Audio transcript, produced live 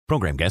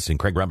Program guests and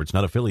Craig Roberts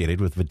not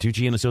affiliated with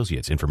Vitucci and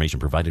Associates. Information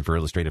provided for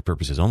illustrative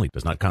purposes only.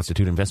 Does not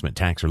constitute investment,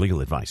 tax, or legal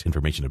advice.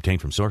 Information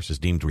obtained from sources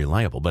deemed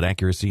reliable, but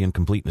accuracy and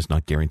completeness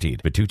not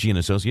guaranteed. Vitucci and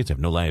Associates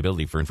have no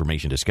liability for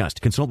information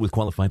discussed. Consult with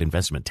qualified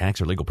investment, tax,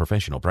 or legal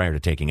professional prior to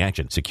taking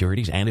action.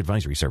 Securities and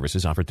advisory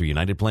services offered through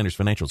United Planners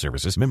Financial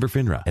Services, member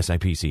FINRA,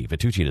 SIPC.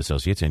 Vitucci and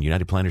Associates and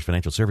United Planners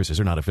Financial Services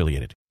are not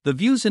affiliated. The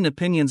views and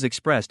opinions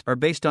expressed are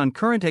based on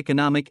current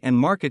economic and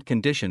market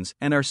conditions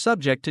and are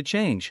subject to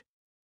change.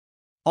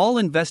 All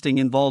investing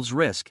involves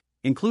risk,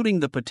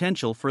 including the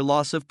potential for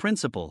loss of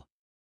principal.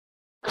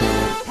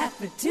 Pat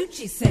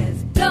Vitucci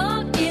says,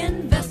 don't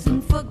invest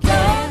and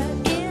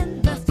forget.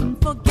 Invest and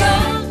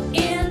forget.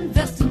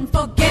 Invest and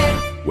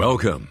forget.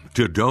 Welcome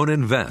to Don't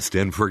Invest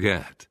and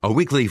Forget, a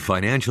weekly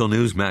financial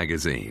news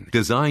magazine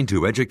designed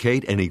to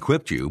educate and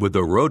equip you with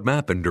the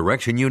roadmap and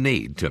direction you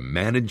need to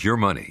manage your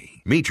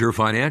money, meet your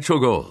financial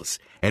goals,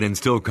 and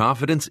instill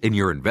confidence in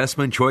your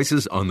investment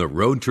choices on the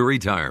road to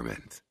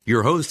retirement.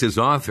 Your host is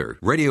author,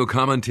 radio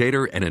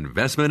commentator, and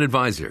investment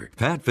advisor,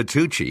 Pat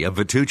Vitucci of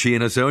Vitucci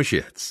and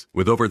Associates.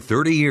 With over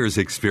 30 years'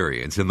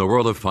 experience in the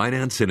world of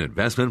finance and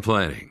investment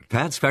planning,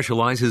 Pat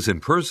specializes in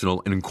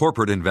personal and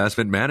corporate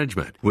investment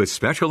management with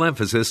special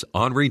emphasis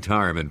on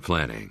retirement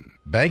planning.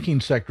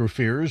 Banking sector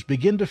fears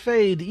begin to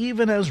fade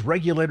even as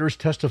regulators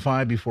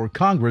testify before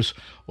Congress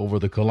over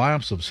the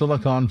collapse of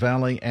Silicon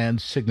Valley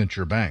and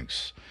Signature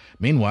banks.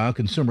 Meanwhile,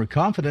 consumer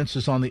confidence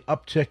is on the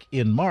uptick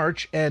in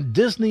March, and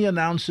Disney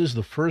announces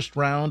the first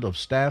round of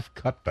staff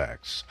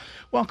cutbacks.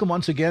 Welcome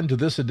once again to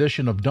this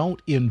edition of Don't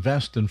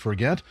Invest and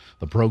Forget,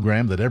 the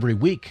program that every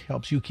week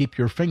helps you keep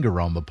your finger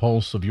on the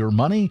pulse of your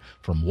money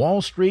from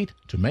Wall Street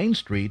to Main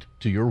Street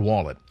to your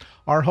wallet.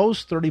 Our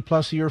host,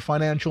 30-plus year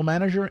financial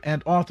manager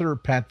and author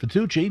Pat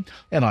Vitucci,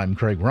 and I'm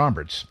Craig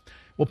Roberts.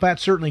 Well,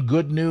 Pat, certainly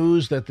good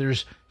news that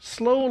there's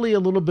slowly a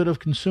little bit of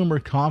consumer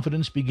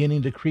confidence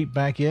beginning to creep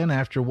back in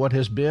after what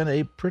has been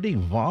a pretty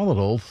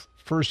volatile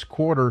first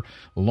quarter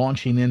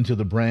launching into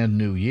the brand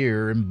new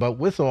year. But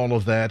with all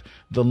of that,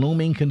 the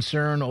looming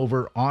concern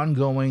over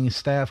ongoing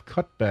staff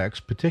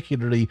cutbacks,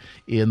 particularly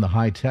in the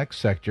high-tech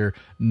sector,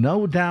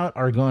 no doubt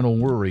are going to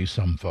worry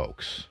some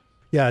folks.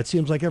 Yeah, it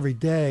seems like every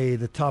day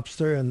the top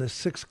story on the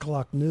 6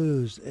 o'clock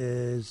news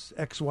is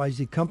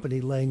XYZ company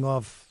laying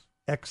off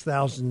X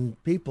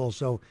thousand people.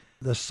 So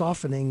the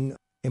softening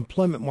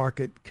employment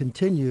market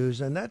continues,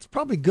 and that's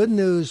probably good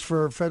news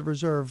for Federal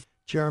Reserve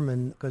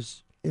Chairman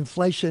because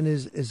inflation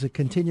is a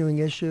continuing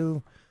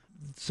issue.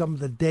 Some of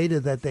the data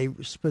that they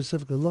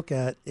specifically look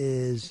at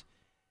is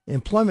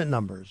employment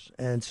numbers.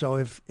 And so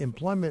if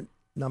employment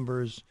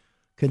numbers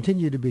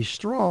continue to be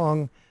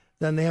strong,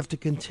 then they have to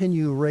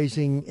continue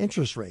raising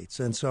interest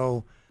rates. And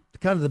so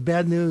kind of the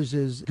bad news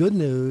is good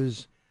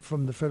news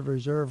from the Federal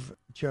Reserve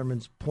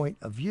Chairman's point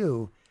of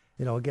view.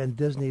 You know, again,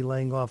 Disney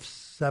laying off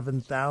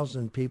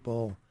 7,000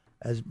 people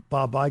as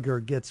Bob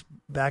Iger gets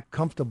back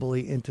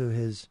comfortably into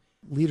his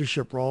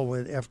leadership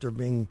role after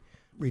being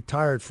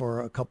retired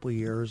for a couple of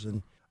years. And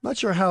I'm not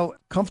sure how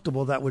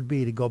comfortable that would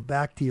be to go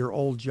back to your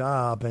old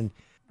job and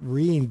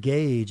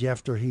re-engage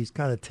after he's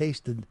kind of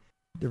tasted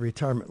the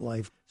retirement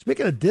life.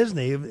 Speaking of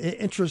Disney,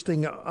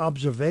 interesting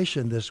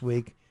observation this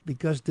week.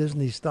 Because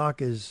Disney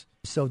stock is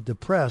so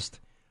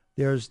depressed,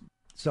 there's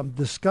some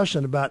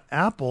discussion about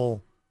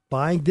Apple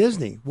buying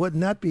Disney.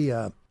 Wouldn't that be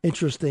a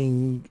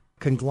interesting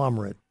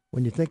conglomerate?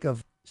 When you think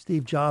of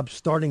Steve Jobs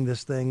starting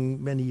this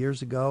thing many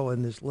years ago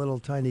and this little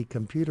tiny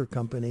computer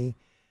company,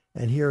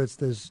 and here it's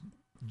this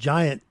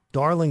giant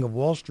darling of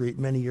Wall Street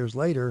many years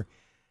later,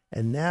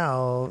 and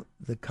now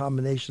the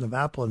combination of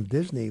Apple and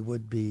Disney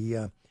would be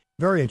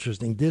very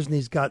interesting.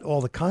 Disney's got all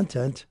the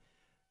content,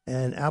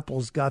 and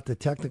Apple's got the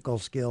technical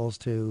skills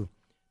to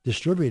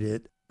distribute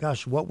it.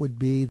 Gosh, what would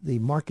be the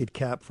market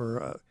cap for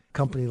a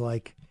company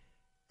like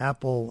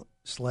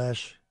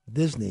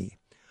Apple/Disney?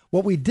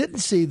 What we didn't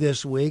see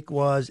this week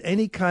was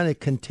any kind of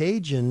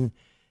contagion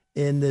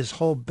in this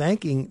whole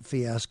banking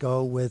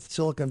fiasco with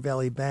Silicon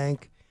Valley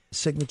Bank,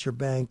 Signature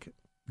Bank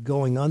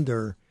going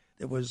under.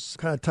 It was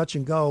kind of touch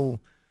and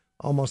go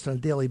almost on a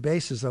daily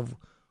basis of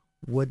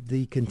would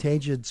the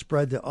contagion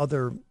spread to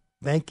other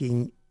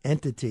banking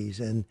entities.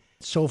 And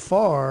so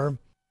far,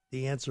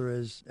 the answer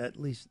is, at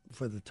least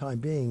for the time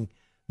being,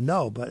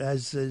 no. But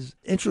as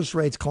interest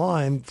rates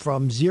climb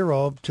from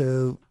 0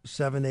 to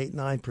 7, 8,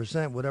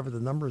 9%, whatever the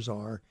numbers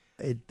are,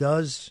 it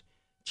does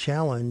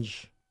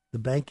challenge the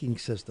banking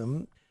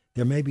system.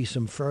 There may be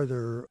some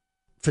further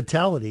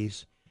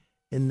fatalities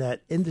in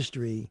that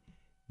industry,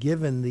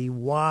 given the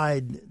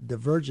wide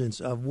divergence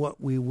of where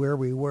we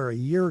were a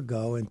year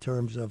ago in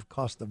terms of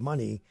cost of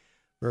money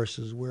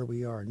versus where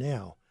we are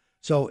now.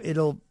 So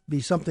it'll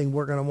be something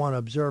we're going to want to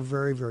observe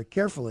very, very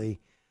carefully,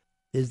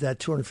 is that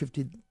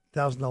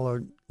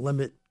 $250,000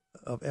 limit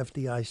of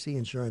FDIC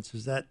insurance.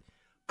 Is that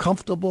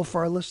comfortable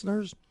for our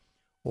listeners,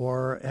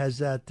 or has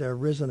that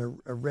risen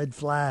a red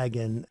flag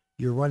and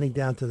you're running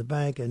down to the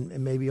bank and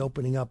maybe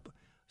opening up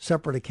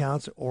separate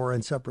accounts or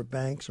in separate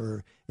banks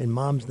or in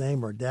mom's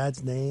name or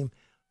dad's name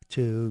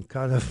to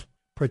kind of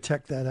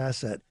protect that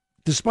asset?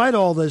 Despite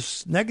all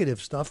this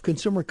negative stuff,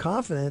 consumer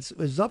confidence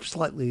is up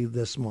slightly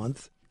this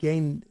month,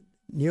 gained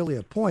nearly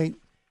a point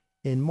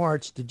in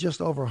March to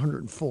just over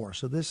 104.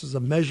 So this is a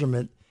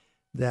measurement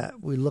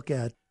that we look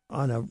at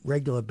on a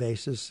regular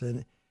basis,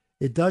 and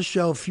it does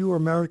show fewer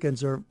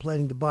Americans are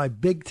planning to buy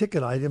big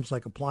ticket items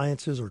like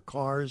appliances or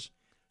cars.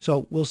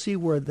 So we'll see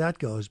where that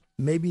goes.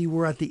 Maybe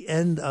we're at the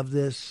end of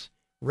this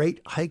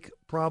rate hike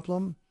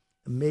problem.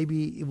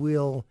 Maybe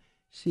we'll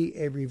see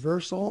a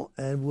reversal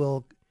and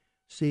we'll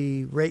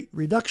see rate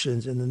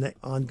reductions in the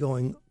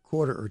ongoing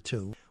quarter or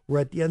two. We're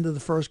at the end of the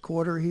first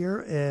quarter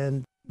here,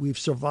 and we've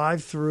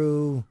survived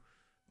through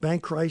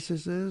bank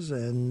crises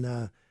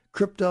and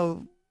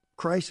crypto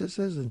crises.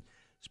 And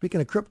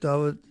speaking of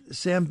crypto,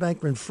 Sam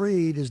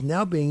Bankman-Fried is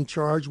now being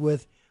charged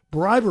with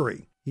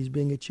bribery. He's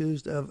being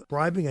accused of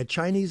bribing a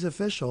Chinese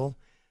official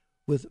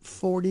with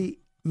 $40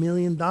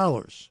 million.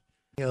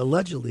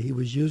 Allegedly, he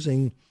was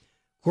using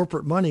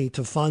corporate money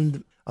to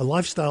fund a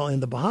lifestyle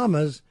in the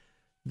Bahamas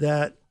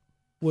that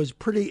was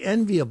pretty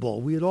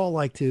enviable. We'd all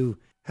like to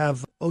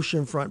have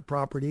oceanfront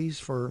properties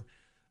for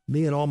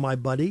me and all my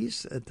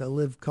buddies to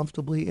live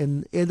comfortably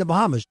in the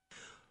Bahamas.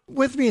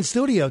 With me in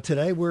studio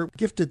today, we're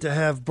gifted to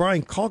have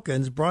Brian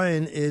Calkins.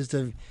 Brian is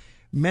the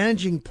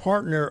managing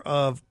partner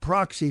of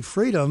Proxy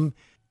Freedom.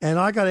 And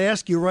I got to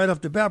ask you right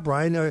off the bat,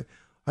 Brian,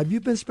 have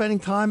you been spending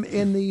time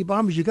in the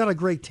Bahamas? You got a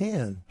great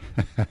tan.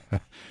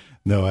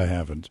 No, I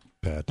haven't,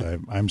 Pat.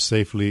 I'm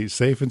safe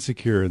and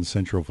secure in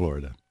Central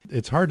Florida.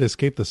 It's hard to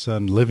escape the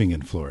sun living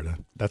in Florida.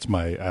 That's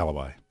my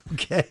alibi.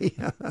 Okay.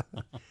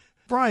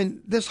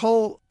 Brian, this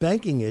whole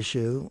banking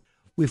issue,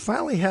 we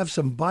finally have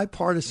some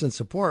bipartisan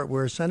support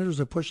where senators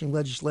are pushing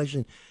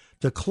legislation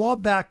to claw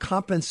back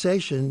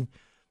compensation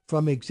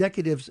from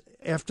executives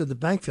after the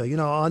bank failure.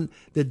 On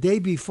the day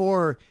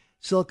before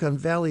Silicon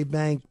Valley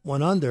Bank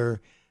went under,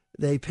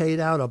 they paid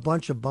out a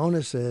bunch of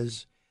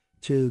bonuses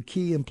to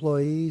key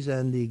employees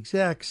and the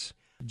execs.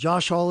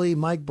 Josh Hawley,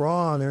 Mike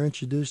Braun are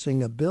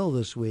introducing a bill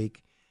this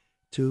week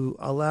to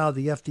allow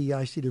the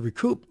FDIC to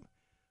recoup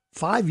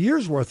 5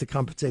 years worth of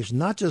compensation,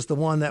 not just the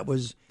one that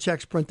was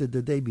checks printed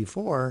the day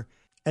before.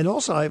 And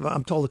also,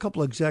 I'm told a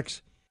couple of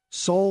execs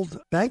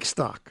sold bank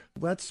stock.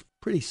 That's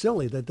pretty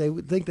silly that they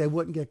would think they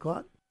wouldn't get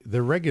caught.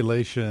 The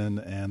regulation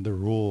and the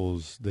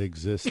rules, they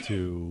exist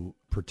to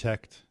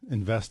protect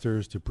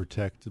investors, to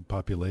protect the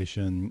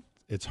population.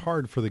 It's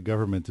hard for the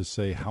government to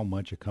say how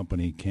much a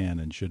company can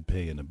and should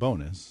pay in a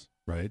bonus,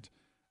 right?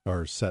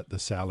 Or set the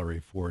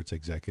salary for its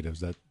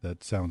executives.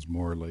 That sounds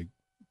more like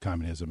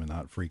communism and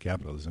not free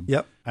capitalism.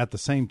 Yep. At the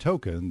same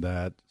token,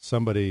 that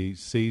somebody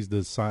sees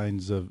the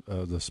signs of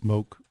the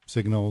smoke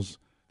signals,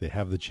 they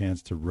have the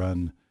chance to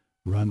run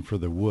for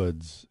the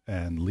woods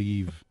and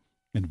leave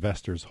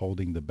investors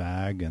holding the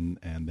bag, and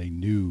they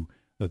knew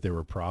that there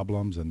were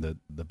problems and that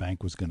the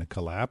bank was going to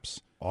collapse.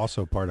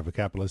 Also part of a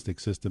capitalistic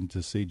system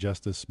to see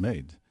justice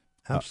made.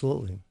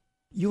 Absolutely.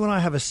 You and I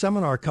have a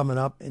seminar coming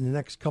up in the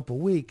next couple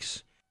of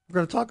weeks. We're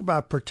going to talk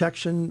about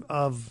protection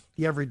of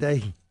the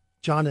everyday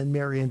John and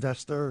Mary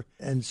investor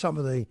and some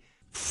of the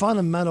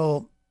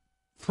fundamental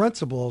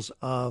principles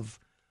of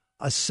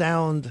a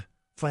sound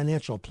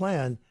financial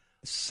plan.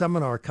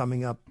 Seminar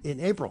coming up in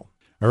April.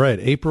 All right,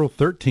 April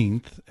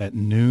 13th at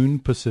noon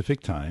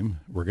Pacific time,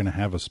 we're going to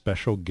have a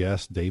special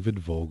guest, David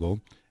Vogel,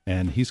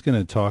 and he's going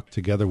to talk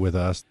together with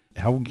us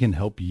how we can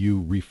help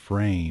you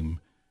reframe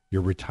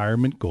your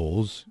retirement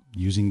goals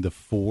using the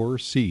 4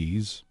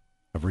 C's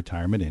of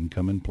retirement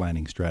income and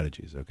planning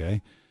strategies,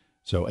 okay?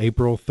 So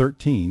April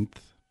 13th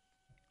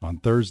on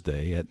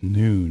Thursday at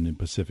noon in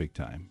Pacific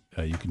time.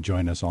 You can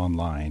join us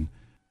online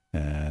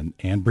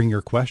and bring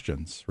your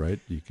questions, right?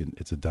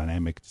 It's a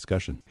dynamic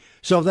discussion.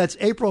 So that's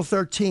April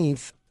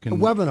 13th, a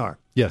webinar.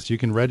 Yes, you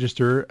can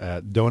register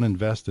at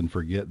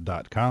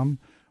don'tinvestandforget.com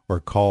or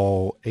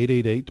call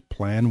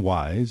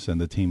 888-PLAN-WISE,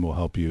 and the team will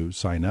help you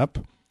sign up.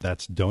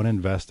 That's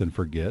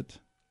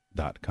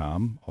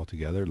don'tinvestandforget.com,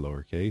 altogether,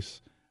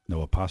 lowercase,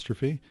 no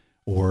apostrophe,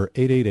 or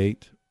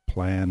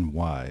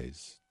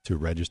 888-PLAN-WISE to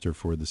register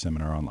for the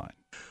seminar online.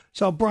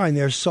 So, Brian,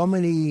 there's so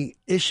many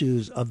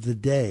issues of the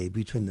day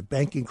between the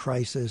banking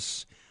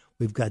crisis.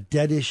 We've got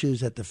debt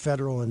issues at the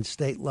federal and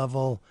state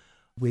level.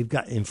 We've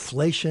got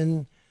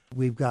inflation.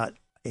 We've got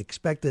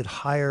expected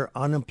higher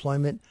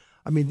unemployment.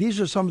 I mean,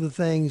 these are some of the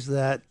things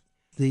that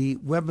the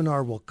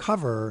webinar will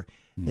cover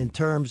in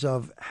terms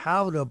of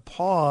how to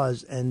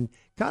pause and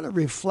kind of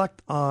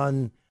reflect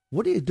on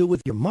what do you do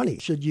with your money?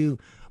 Should you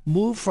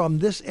move from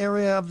this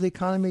area of the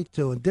economy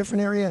to a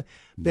different area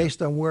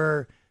based on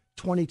where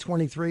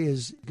 2023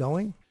 is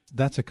going?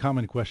 That's a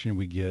common question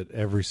we get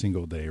every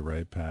single day,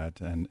 right,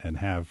 Pat, and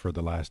have for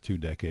the last 2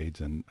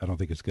 decades, and I don't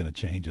think it's going to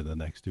change in the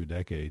next 2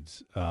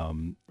 decades.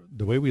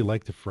 The way we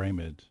like to frame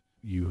it,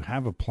 you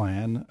have a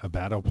plan, a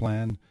battle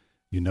plan,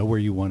 you know where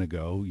you want to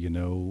go, you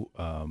know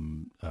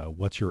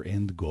what's your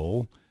end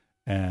goal,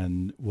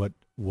 and what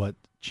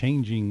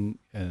changing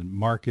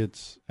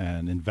markets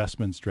and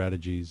investment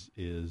strategies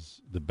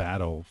is the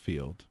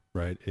battlefield,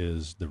 right,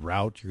 is the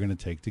route you're going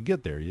to take to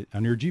get there.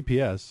 On your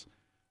GPS,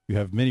 you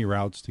have many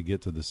routes to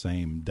get to the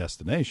same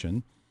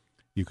destination,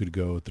 You could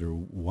go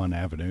through one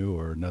avenue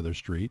or another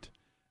street.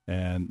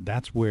 And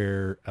that's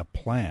where a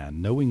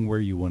plan, knowing where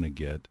you want to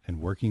get and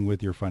working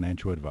with your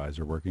financial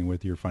advisor, working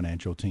with your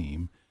financial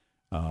team,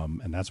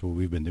 and that's what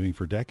we've been doing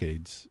for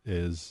decades,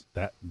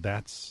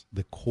 that's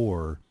the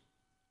core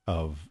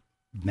of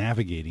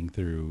navigating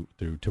through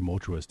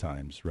tumultuous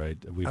times, right?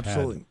 We've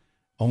Absolutely. had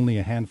only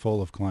a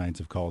handful of clients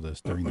have called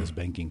us during this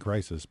banking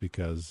crisis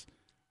because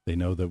they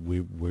know that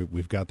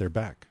we've got their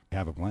back,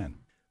 have a plan.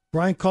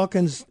 Brian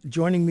Calkins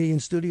joining me in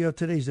studio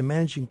today. He's the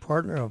managing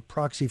partner of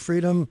Proxy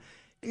Freedom.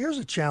 Here's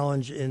a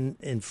challenge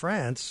in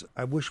France.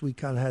 I wish we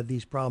kind of had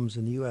these problems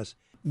in the U.S.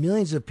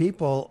 Millions of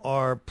people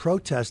are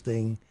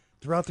protesting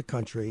throughout the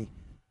country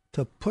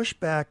to push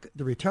back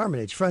the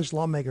retirement age. French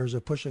lawmakers are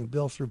pushing a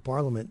bill through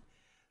Parliament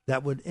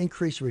that would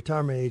increase the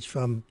retirement age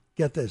from,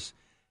 get this,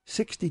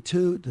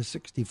 62 to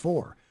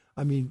 64.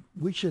 I mean,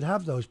 we should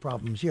have those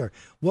problems here.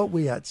 What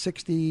we at,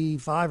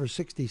 65 or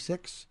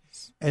 66?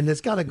 And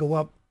it's got to go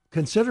up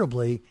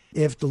considerably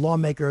if the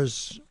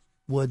lawmakers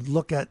would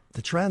look at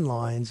the trend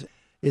lines.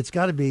 It's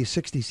got to be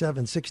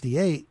 67,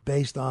 68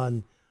 based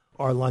on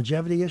our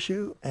longevity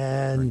issue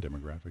and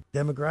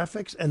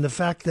demographics and the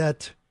fact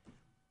that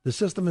the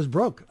system is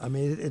broke. I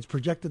mean, it's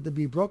projected to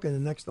be broken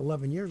in the next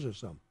 11 years or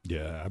so.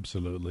 Yeah,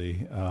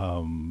 absolutely.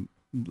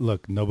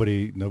 Look,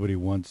 nobody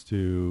wants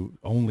to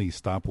only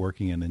stop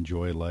working and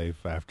enjoy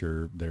life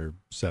after they're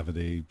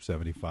 70,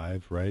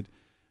 75, right?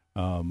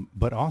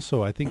 But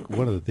also, I think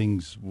one of the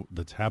things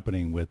that's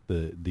happening with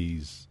the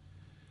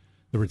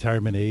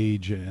retirement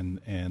age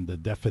and the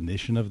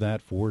definition of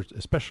that for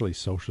especially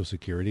Social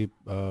Security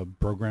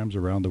programs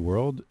around the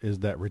world is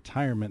that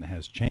retirement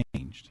has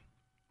changed,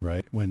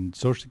 right? When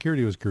Social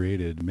Security was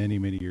created many,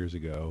 many years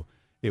ago,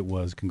 it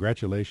was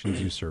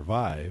congratulations, you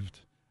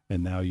survived,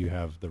 and now you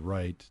have the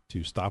right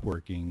to stop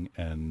working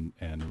and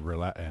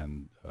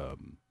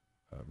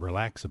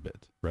relax a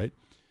bit, right?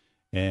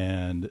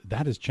 And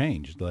that has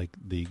changed. Like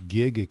the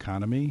gig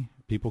economy,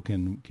 people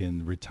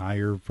can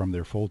retire from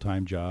their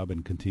full-time job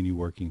and continue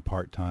working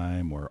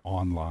part-time or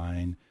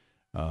online.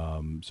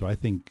 So I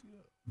think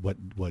what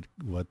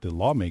the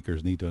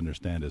lawmakers need to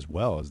understand as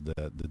well is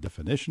that the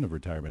definition of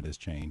retirement has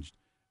changed,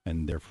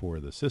 and therefore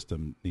the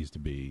system needs to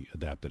be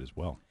adapted as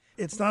well.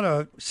 It's not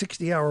a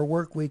 60-hour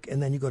work week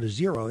and then you go to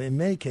zero. In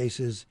many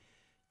cases,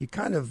 you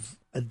kind of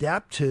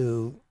adapt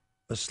to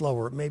a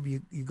slower.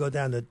 Maybe you go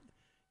down to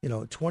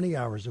 20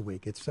 hours a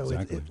week. It's so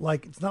Exactly.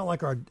 It's not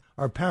like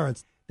our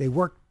parents. They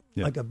worked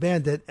like a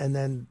bandit, and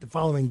then the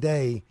following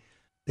day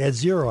they had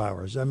 0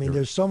 hours. I mean,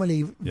 there's so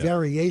many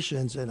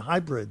variations and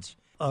hybrids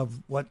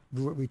of what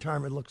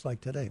retirement looks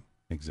like today.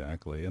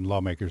 Exactly, and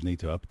lawmakers need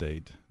to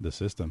update the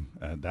system.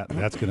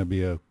 That's going to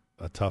be a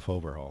tough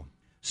overhaul.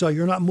 So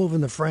you're not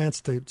moving to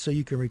France so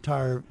you can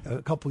retire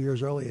a couple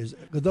years early.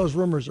 Because those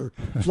rumors are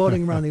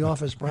floating around the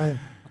office, Brian.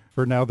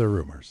 For now, they're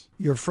rumors.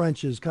 Your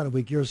French is kind of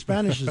weak. Your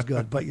Spanish is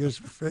good, but your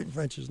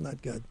French is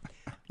not good.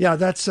 Yeah,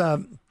 that's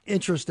an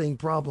interesting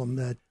problem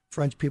that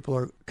French people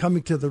are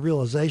coming to the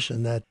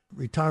realization that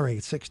retiring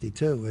at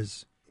 62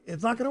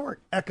 it's not going to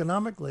work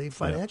economically,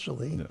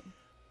 financially. Yeah.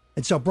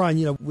 And so,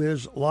 Brian,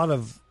 there's a lot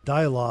of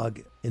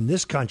dialogue in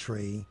this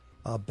country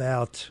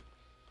about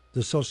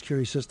the Social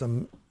Security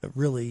system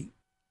really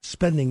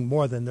spending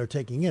more than they're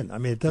taking in. I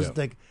mean, it doesn't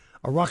take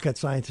a rocket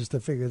scientist to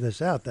figure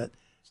this out, that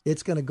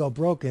it's going to go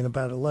broke in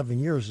about 11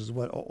 years is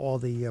what all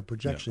the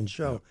projections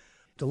show. Yeah.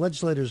 The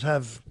legislators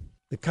have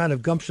the kind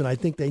of gumption I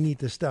think they need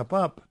to step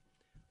up,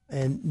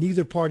 and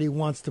neither party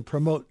wants to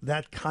promote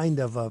that kind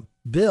of a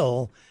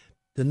bill.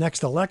 The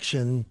next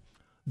election,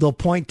 they'll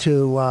point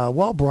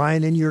to,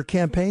 Brian, in your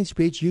campaign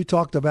speech, you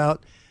talked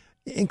about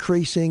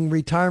increasing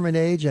retirement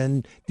age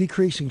and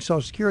decreasing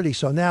Social Security.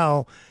 So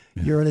now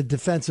you're in a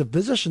defensive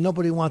position.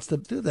 Nobody wants to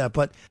do that.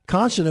 But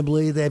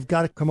conscionably, they've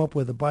got to come up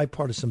with a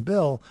bipartisan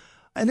bill.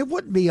 And it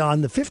wouldn't be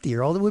on the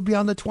 50-year-old. It would be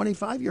on the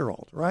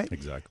 25-year-old, right?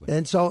 Exactly.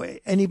 And so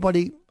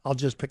anybody, I'll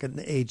just pick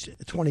an age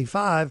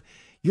 25,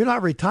 you're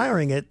not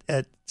retiring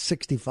at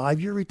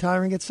 65. You're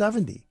retiring at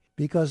 70.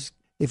 Because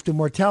if the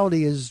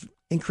mortality is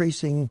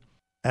increasing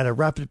at a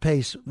rapid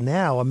pace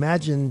now,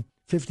 imagine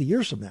 50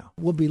 years from now,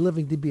 we'll be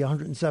living to be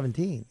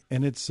 117.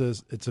 And it's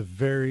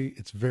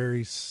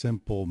very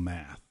simple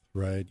math,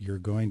 right? You're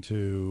going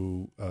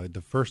to,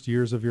 the first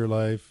years of your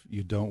life,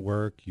 you don't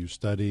work, you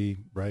study,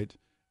 right?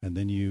 And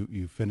then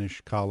you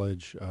finish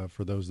college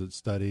for those that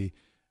study,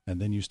 and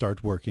then you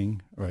start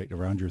working, right,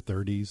 around your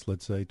 30s,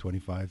 let's say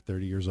 25,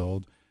 30 years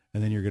old,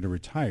 and then you're going to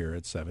retire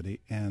at 70.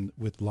 And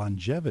with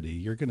longevity,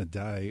 you're going to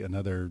die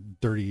another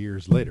 30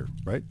 years later,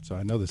 right? So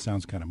I know this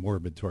sounds kind of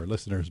morbid to our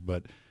listeners,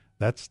 but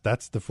that's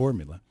the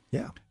formula.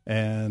 Yeah.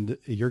 And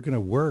you're going to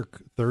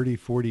work 30,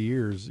 40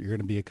 years. You're going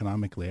to be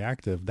economically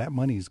active. That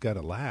money's got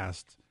to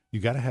last.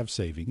 You got to have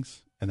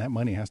savings. And that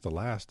money has to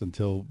last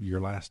until your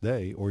last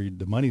day, or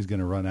the money's going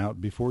to run out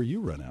before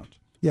you run out.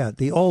 Yeah,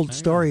 the old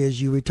story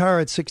is you retire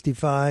at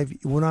 65, you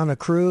went on a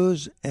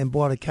cruise and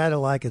bought a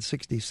Cadillac at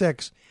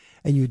 66,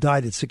 and you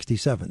died at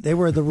 67. They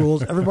were the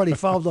rules. Everybody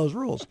followed those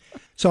rules.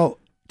 So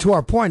to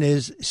our point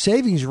is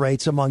savings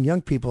rates among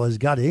young people has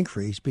got to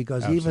increase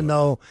because Absolutely. Even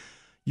though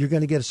you're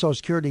going to get a Social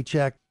Security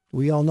check.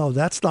 We all know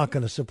that's not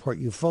going to support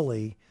you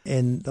fully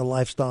in the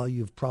lifestyle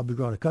you've probably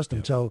grown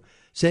accustomed. So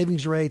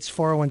savings rates,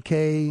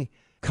 401k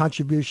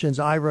contributions,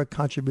 IRA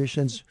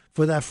contributions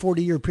for that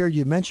 40-year period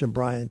you mentioned,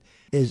 Brian,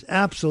 is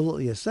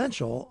absolutely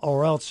essential,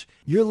 or else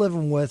you're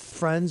living with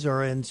friends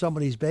or in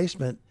somebody's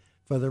basement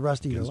for the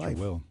rest of your life.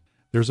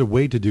 There's a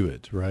way to do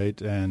it, right?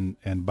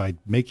 And by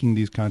making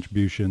these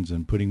contributions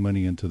and putting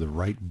money into the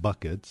right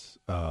buckets,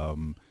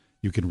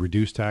 you can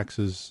reduce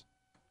taxes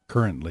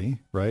currently,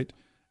 right?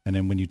 And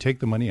then when you take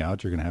the money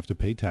out, you're going to have to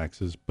pay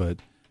taxes. But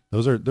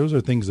those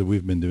are things that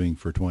we've been doing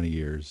for 20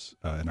 years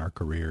in our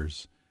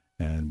careers,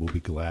 and we'll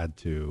be glad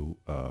to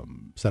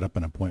set up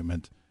an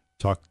appointment,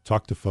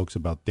 talk to folks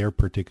about their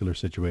particular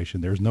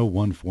situation. There's no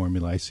one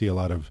formula. I see a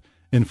lot of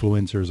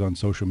influencers on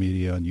social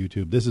media, on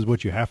YouTube. This is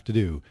what you have to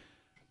do.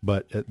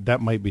 But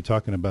that might be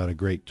talking about a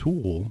great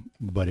tool,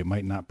 but it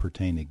might not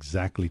pertain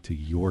exactly to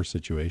your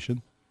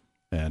situation.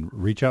 And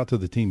reach out to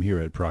the team here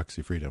at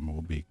Proxy Freedom.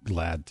 We'll be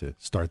glad to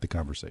start the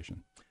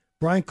conversation.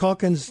 Brian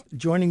Calkins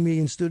joining me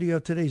in studio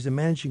today. He's the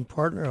managing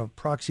partner of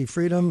Proxy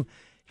Freedom.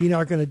 He and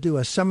I are going to do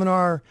a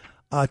seminar.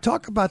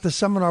 Talk about the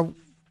seminar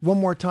one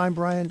more time,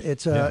 Brian.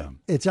 It's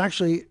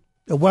actually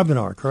a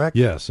webinar, correct?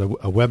 Yes, a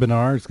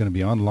webinar. It's going to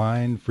be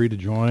online, free to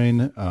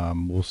join.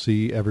 We'll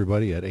see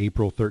everybody at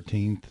April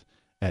 13th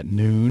at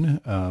noon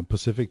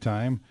Pacific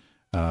time.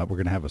 We're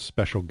going to have a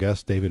special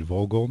guest, David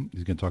Vogel.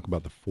 He's going to talk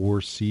about the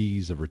 4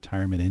 C's of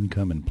retirement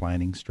income and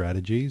planning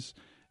strategies.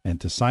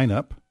 And to sign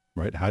up,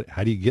 right,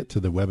 how do you get to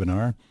the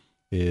webinar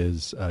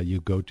is you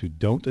go to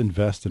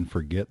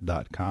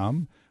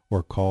don'tinvestandforget.com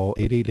or call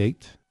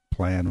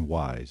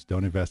 888-PLAN-WISE.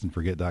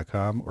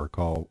 Don'tinvestandforget.com or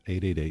call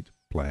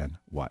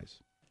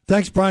 888-PLAN-WISE.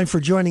 Thanks, Brian, for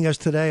joining us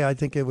today. I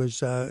think it was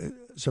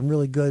some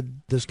really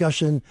good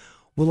discussion.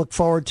 We'll look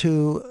forward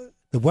to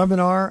the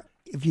webinar.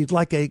 If you'd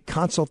like a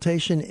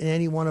consultation in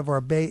any one of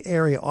our Bay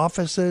Area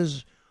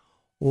offices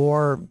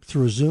or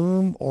through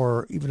Zoom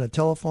or even a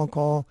telephone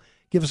call,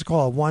 give us a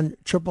call at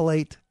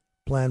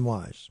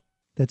 1-888-PLAN-WISE.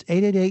 That's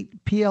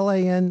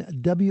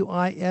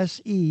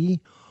 888-PLANWISE,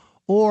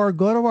 or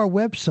go to our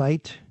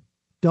website,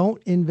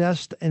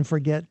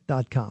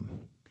 don'tinvestandforget.com.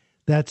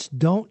 That's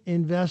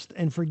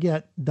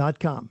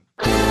don'tinvestandforget.com.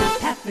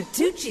 Pat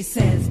Bertucci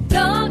says,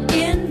 don't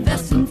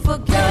invest and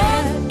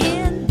forget.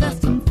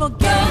 Invest and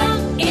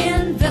forget.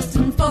 Invest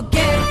and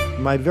forget.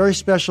 My very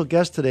special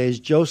guest today is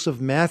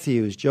Joseph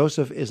Matthews.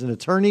 Joseph is an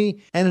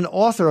attorney and an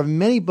author of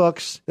many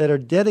books that are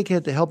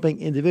dedicated to helping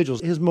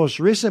individuals. His most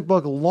recent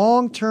book,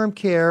 Long-Term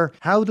Care,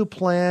 How to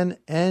Plan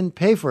and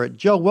Pay for It.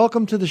 Joe,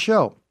 welcome to the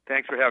show.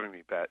 Thanks for having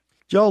me, Pat.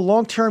 Joe,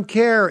 long-term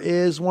care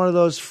is one of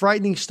those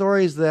frightening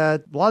stories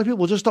that a lot of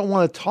people just don't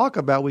want to talk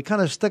about. We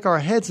kind of stick our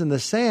heads in the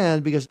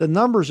sand because the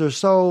numbers are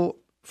so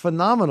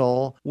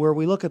phenomenal where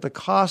we look at the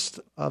cost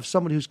of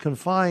somebody who's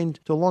confined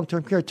to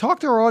long-term care.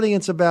 Talk to our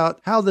audience about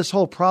how this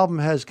whole problem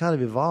has kind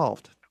of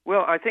evolved.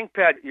 Well, I think,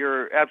 Pat,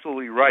 you're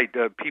absolutely right.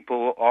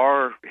 People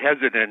are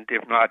hesitant,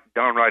 if not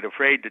downright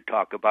afraid, to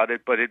talk about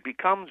it, but it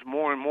becomes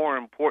more and more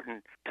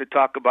important to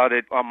talk about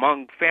it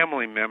among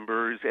family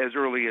members as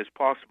early as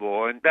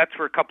possible, and that's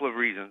for a couple of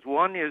reasons.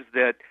 One is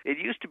that it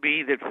used to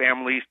be that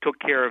families took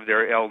care of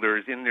their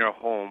elders in their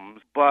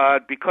homes,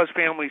 but because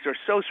families are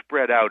so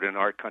spread out in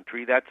our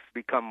country, that's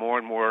become more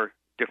and more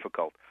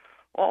difficult.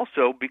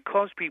 Also,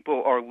 because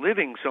people are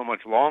living so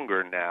much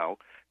longer now,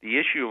 the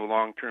issue of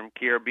long-term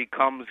care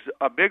becomes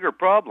a bigger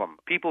problem.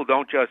 People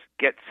don't just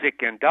get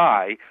sick and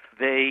die.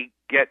 They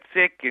get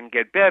sick and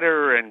get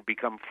better and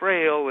become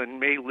frail and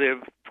may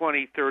live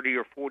 20, 30,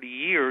 or 40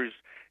 years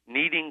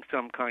needing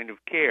some kind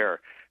of care.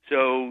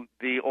 So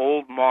the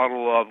old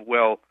model of,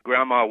 well,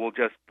 grandma will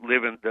just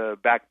live in the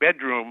back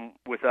bedroom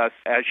with us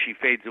as she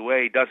fades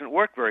away doesn't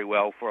work very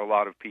well for a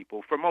lot of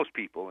people, for most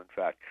people, in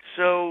fact.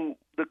 So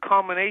the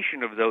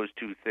combination of those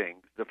two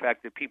things, the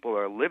fact that people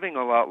are living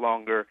a lot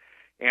longer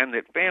and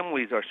that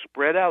families are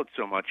spread out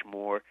so much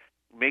more,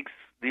 makes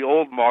the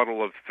old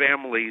model of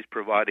families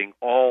providing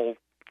all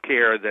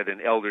care that an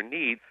elder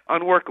needs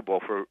unworkable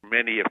for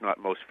many, if not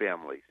most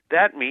families.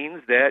 That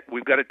means that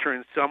we've got to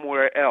turn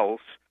somewhere else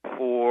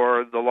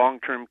for the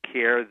long-term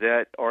care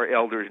that our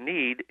elders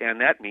need, and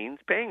that means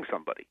paying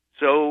somebody.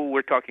 So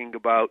we're talking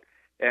about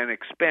an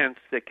expense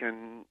that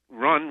can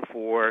run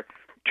for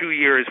 2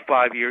 years,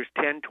 5 years,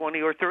 10,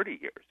 20, or 30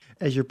 years.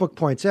 As your book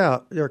points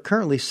out, there are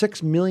currently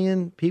 6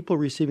 million people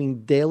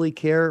receiving daily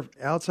care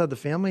outside the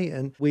family.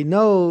 And we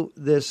know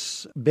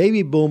this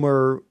baby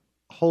boomer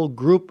whole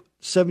group,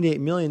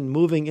 78 million,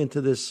 moving into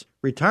this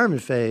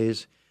retirement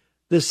phase.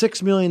 This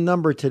 6 million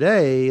number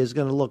today is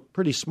going to look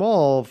pretty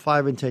small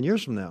 5 and 10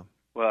 years from now.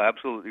 Well,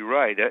 absolutely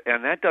right.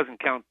 And that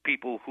doesn't count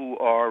people who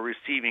are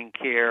receiving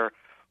care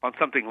on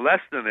something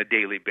less than a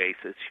daily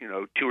basis,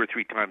 2 or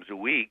 3 times a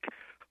week.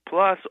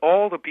 Plus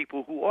all the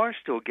people who are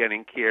still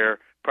getting care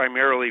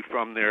primarily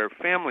from their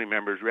family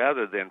members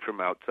rather than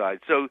from outside.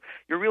 So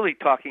you're really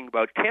talking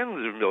about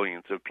tens of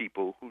millions of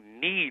people who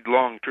need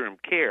long-term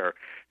care,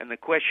 and the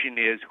question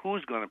is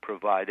who's going to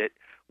provide it,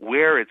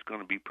 where it's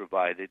going to be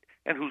provided,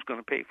 and who's going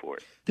to pay for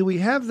it. Do we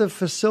have the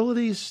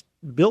facilities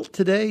built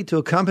today to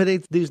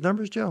accommodate these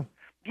numbers, Joe?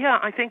 Yeah,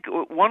 I think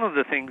one of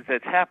the things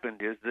that's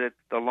happened is that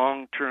the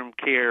long-term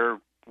care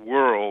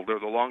world or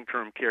the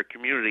long-term care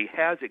community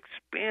has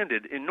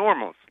expanded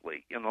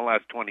enormously in the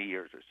last 20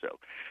 years or so.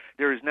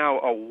 There is now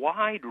a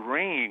wide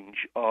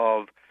range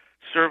of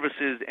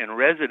services and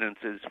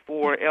residences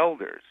for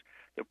elders.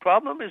 The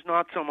problem is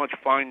not so much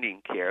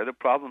finding care, the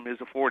problem is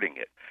affording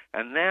it.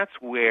 And that's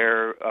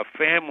where a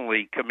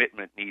family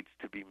commitment needs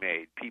to be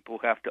made. People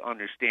have to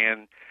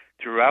understand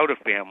throughout a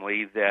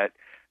family that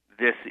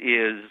this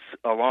is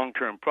a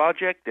long-term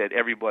project, that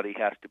everybody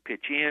has to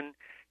pitch in.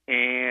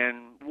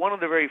 And one of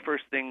the very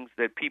first things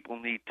that people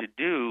need to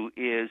do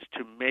is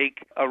to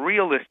make a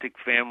realistic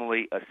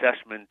family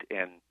assessment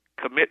and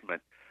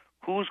commitment.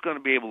 Who's going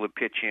to be able to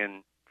pitch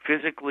in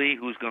physically?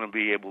 Who's going to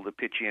be able to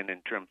pitch in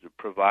terms of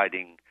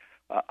providing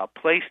a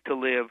place to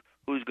live?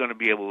 Who's going to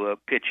be able to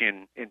pitch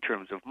in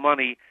terms of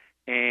money?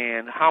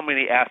 And how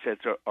many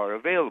assets are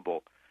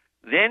available?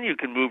 Then you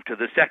can move to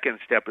the second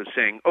step of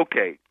saying,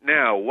 okay,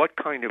 now what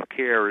kind of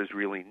care is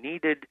really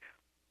needed?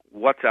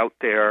 What's out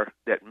there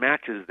that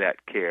matches that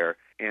care?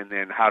 And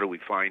then how do we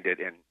find it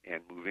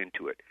and move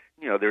into it?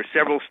 You know, there are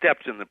several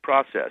steps in the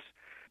process,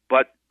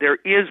 but there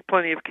is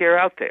plenty of care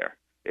out there.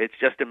 It's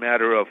just a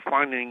matter of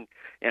finding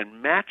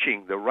and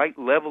matching the right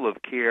level of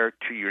care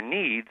to your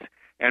needs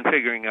and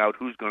figuring out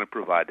who's going to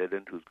provide it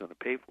and who's going to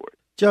pay for it.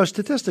 Joe,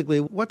 statistically,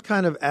 what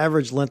kind of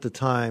average length of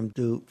time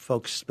do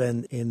folks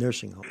spend in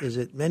nursing homes? Is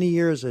it many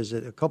years? Is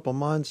it a couple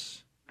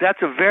months?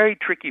 That's a very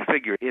tricky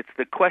figure. It's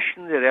the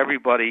question that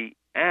everybody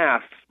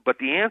asks, but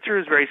the answer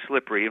is very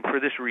slippery, and for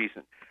this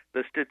reason.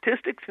 The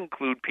statistics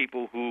include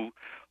people who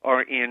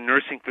are in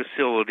nursing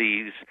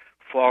facilities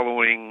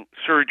following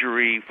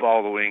surgery,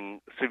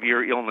 following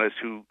severe illness,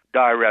 who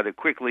die rather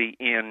quickly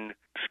in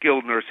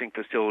skilled nursing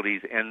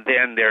facilities, and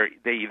then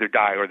they either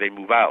die or they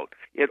move out.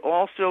 It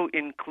also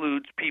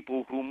includes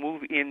people who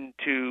move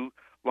into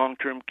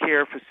long-term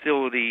care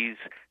facilities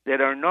that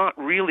are not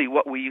really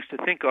what we used to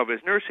think of as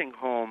nursing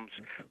homes,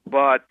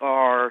 but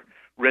are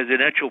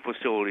residential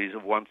facilities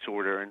of one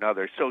sort or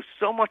another.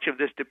 So much of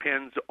this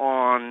depends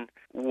on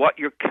what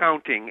you're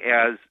counting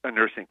as a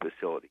nursing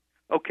facility.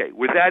 Okay,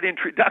 with that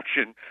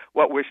introduction,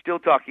 what we're still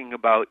talking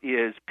about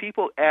is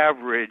people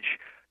average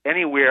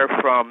anywhere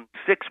from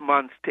 6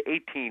 months to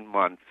 18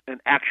 months an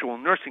actual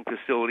nursing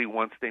facility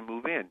once they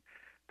move in.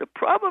 The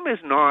problem is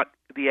not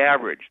the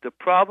average. The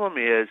problem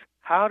is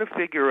how to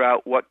figure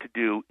out what to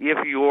do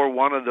if you're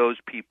one of those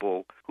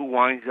people who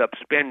winds up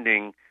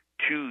spending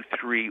 2,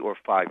 3, or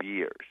 5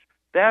 years.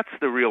 That's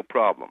the real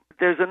problem.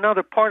 There's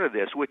another part of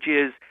this, which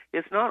is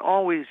it's not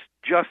always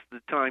just the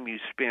time you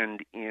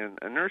spend in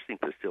a nursing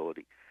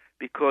facility,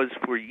 because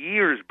for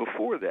years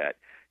before that,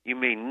 you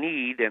may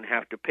need and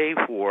have to pay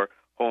for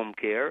home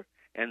care,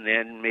 and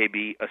then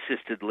maybe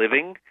assisted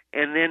living,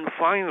 and then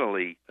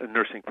finally a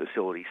nursing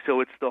facility. So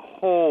it's the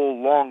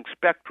whole long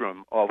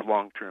spectrum of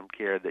long-term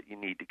care that you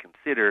need to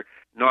consider,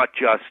 not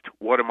just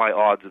what are my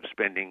odds of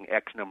spending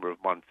X number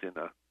of months in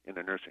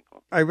a nursing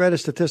home. I read a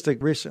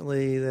statistic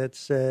recently that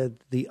said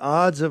the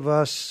odds of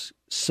us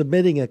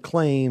submitting a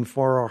claim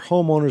for our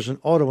homeowners and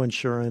auto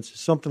insurance is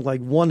something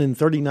like 1 in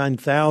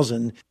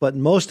 39,000, but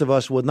most of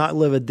us would not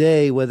live a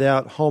day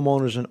without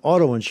homeowners and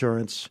auto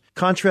insurance.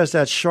 Contrast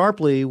that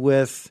sharply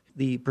with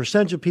the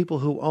percentage of people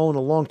who own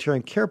a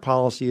long-term care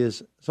policy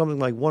is something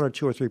like 1 or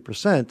 2 or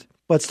 3%.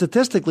 But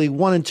statistically,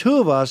 1 in 2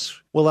 of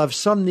us will have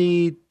some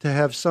need to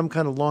have some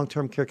kind of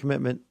long-term care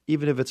commitment,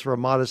 even if it's for a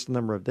modest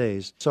number of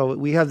days. So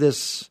we have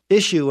this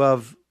issue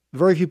of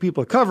very few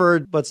people are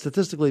covered, but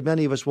statistically,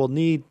 many of us will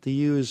need to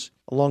use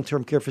a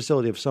long-term care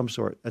facility of some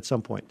sort at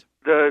some point.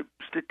 The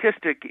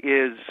statistic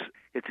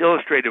it's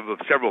illustrative of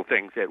several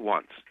things at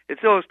once.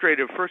 It's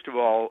illustrative, first of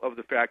all, of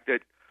the fact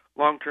that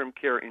long-term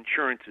care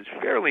insurance is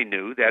fairly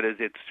new. That is,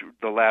 it's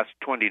the last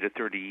 20 to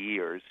 30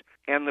 years.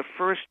 And the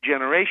first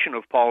generation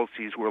of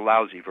policies were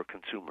lousy for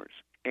consumers.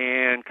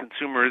 And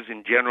consumers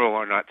in general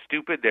are not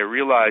stupid. They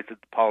realized that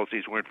the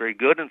policies weren't very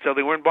good, and so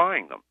they weren't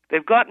buying them.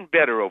 They've gotten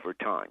better over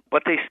time,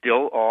 but they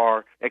still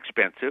are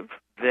expensive.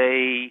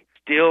 They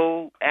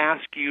still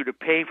ask you to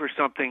pay for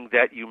something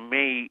that you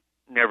may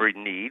never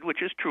need,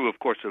 which is true, of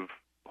course, of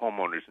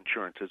homeowners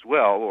insurance as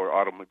well, or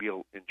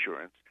automobile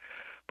insurance.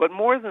 But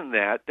more than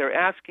that, they're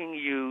asking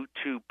you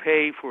to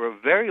pay for a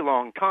very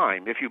long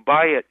time. If you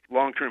buy it,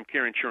 long-term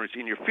care insurance,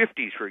 in your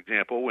 50s, for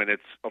example, when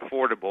it's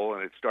affordable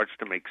and it starts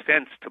to make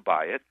sense to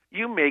buy it,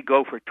 you may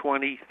go for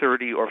 20,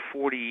 30, or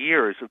 40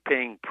 years of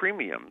paying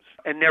premiums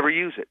and never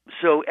use it.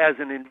 So as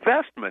an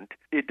investment,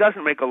 it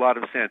doesn't make a lot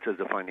of sense as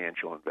a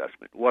financial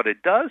investment. What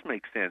it does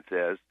make sense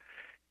as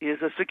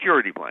is a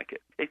security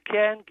blanket. It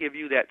can give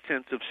you that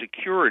sense of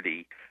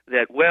security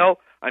that, well,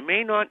 I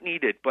may not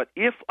need it, but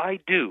if I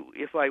do,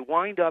 if I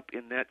wind up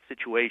in that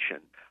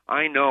situation,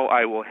 I know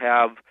I will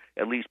have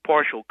at least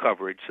partial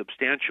coverage,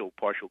 substantial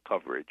partial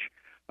coverage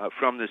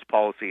from this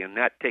policy, and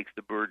that takes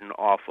the burden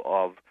off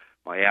of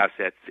my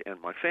assets and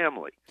my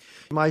family.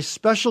 My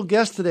special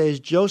guest today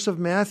is Joseph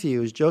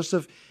Matthews.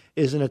 Joseph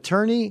is an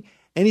attorney,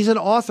 and he's an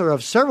author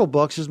of several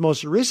books. His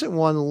most recent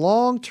one,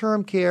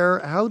 Long-Term Care,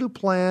 How to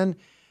Plan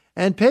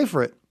and Pay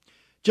for It.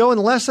 Joe, in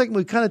the last segment,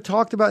 we kind of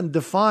talked about and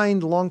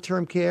defined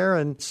long-term care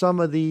and some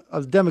of the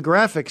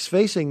demographics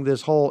facing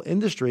this whole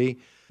industry.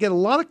 Get a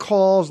lot of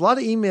calls, a lot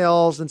of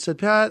emails, and said,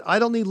 Pat, I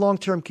don't need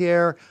long-term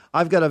care.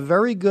 I've got a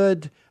very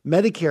good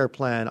Medicare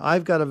plan.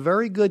 I've got a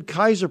very good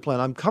Kaiser plan.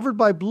 I'm covered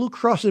by Blue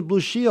Cross and Blue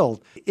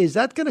Shield. Is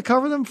that going to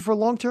cover them for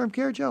long-term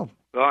care, Joe?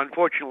 Well,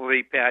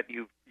 unfortunately, Pat,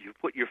 you've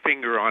put your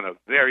finger on a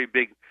very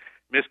big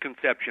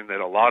misconception that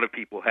a lot of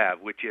people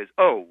have, which is,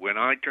 when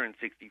I turn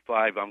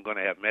 65, I'm going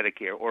to have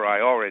Medicare, or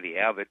I already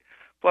have it,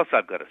 plus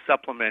I've got a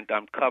supplement,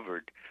 I'm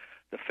covered.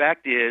 The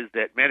fact is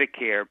that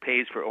Medicare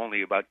pays for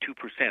only about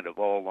 2% of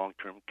all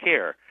long-term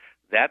care.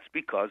 That's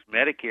because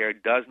Medicare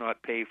does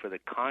not pay for the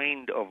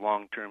kind of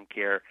long-term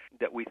care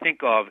that we think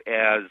of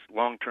as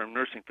long-term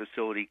nursing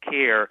facility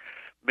care.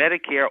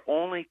 Medicare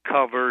only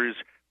covers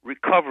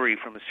recovery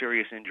from a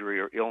serious injury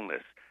or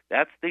illness.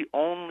 That's the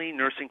only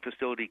nursing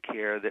facility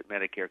care that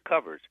Medicare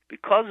covers.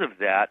 Because of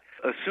that,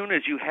 as soon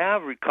as you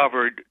have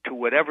recovered to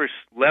whatever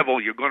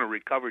level you're going to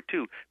recover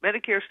to,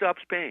 Medicare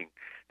stops paying.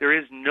 There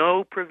is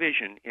no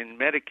provision in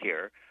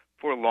Medicare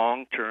for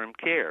long-term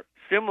care.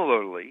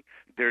 Similarly,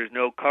 there's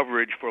no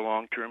coverage for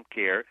long-term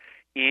care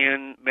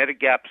in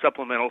Medigap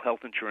supplemental health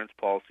insurance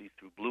policies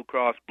through Blue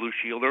Cross, Blue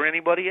Shield, or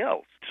anybody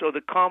else. So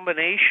the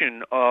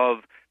combination of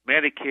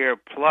Medicare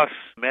plus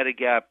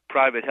Medigap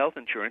private health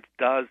insurance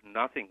does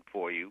nothing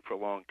for you for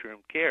long-term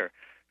care.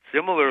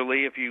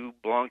 Similarly, if you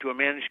belong to a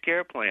managed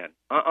care plan,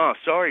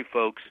 sorry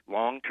folks,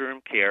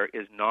 long-term care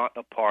is not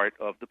a part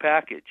of the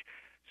package.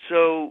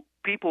 So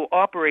people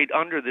operate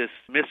under this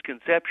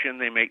misconception.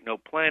 They make no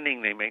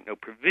planning, they make no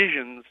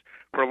provisions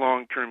for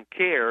long-term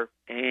care,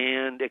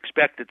 and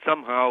expect that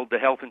somehow the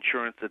health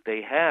insurance that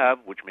they have,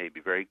 which may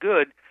be very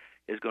good,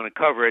 is going to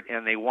cover it,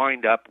 and they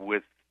wind up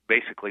with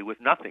basically with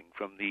nothing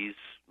from these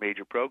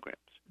major programs.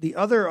 The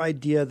other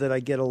idea that I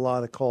get a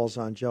lot of calls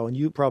on, Joe, and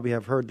you probably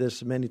have heard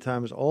this many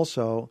times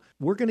also,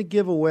 we're going to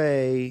give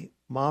away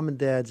mom and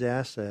dad's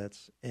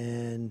assets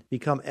and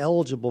become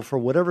eligible for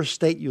whatever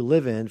state you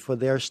live in for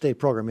their state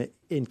program.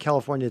 In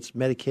California, it's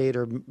Medicaid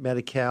or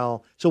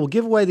Medi-Cal. So we'll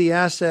give away the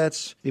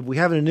assets. If we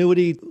have an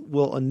annuity,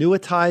 we'll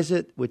annuitize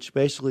it, which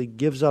basically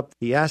gives up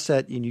the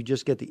asset and you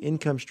just get the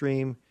income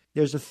stream.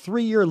 There's a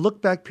 3-year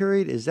look-back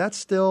period. Is that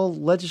still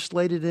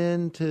legislated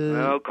into?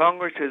 No,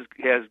 Congress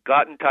has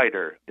gotten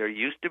tighter. There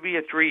used to be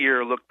a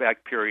 3-year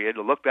look-back period.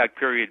 A look-back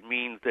period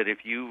means that if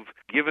you've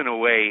given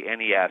away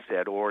any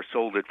asset or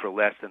sold it for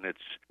less than its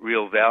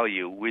real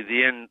value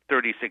within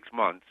 36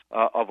 months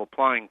of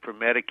applying for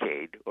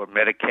Medicaid, or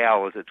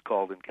Medi-Cal as it's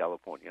called in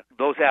California,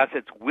 those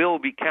assets will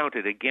be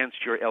counted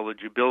against your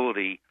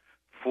eligibility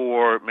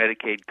for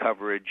Medicaid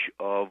coverage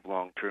of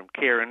long-term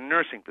care in a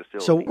nursing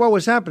facility. So what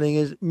was happening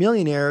is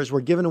millionaires were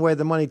giving away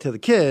the money to the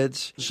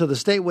kids, so the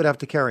state would have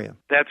to carry them.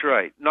 That's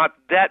right. Not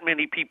that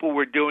many people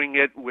were doing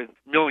it with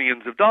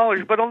millions of dollars,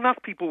 but enough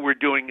people were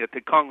doing it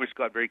that Congress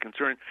got very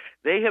concerned.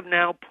 They have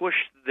now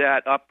pushed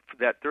that up,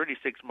 that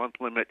 36-month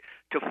limit,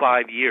 to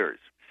 5 years,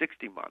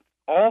 60 months.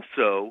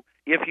 Also,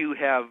 if you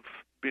have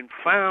been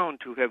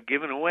found to have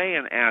given away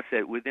an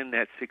asset within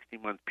that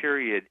 60-month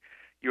period,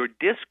 your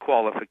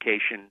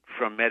disqualification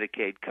from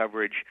Medicaid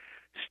coverage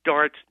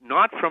starts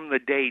not from the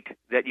date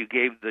that you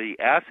gave the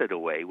asset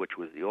away, which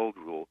was the old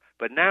rule,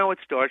 but now it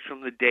starts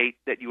from the date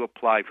that you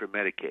apply for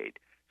Medicaid.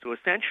 So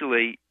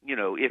essentially,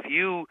 if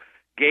you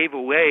gave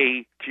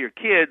away to your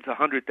kids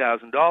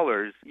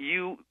 $100,000,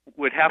 you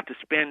would have to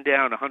spend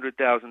down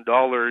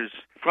 $100,000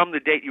 from the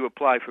date you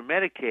apply for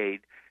Medicaid,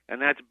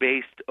 and that's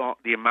based on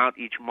the amount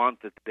each month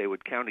that they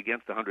would count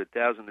against the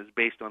 $100,000 is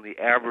based on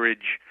the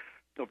average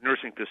of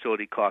nursing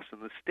facility costs in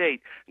the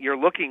state. You're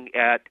looking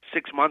at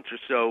 6 months or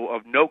so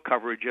of no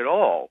coverage at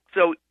all.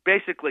 So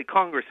basically,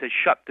 Congress has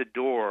shut the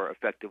door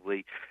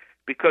effectively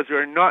because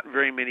there are not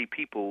very many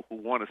people who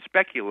want to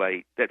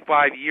speculate that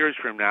 5 years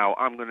from now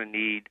I'm going to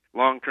need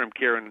long-term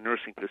care in a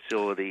nursing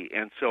facility,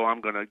 and so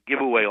I'm going to give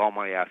away all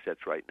my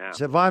assets right now.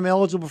 So if I'm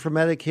eligible for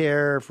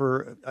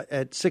Medicare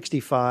at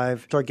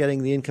 65, start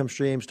getting the income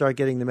stream, start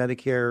getting the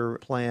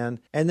Medicare plan,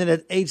 and then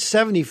at age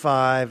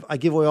 75, I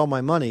give away all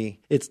my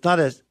money, it's not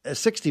a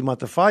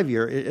 60-month or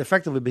 5-year. It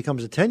effectively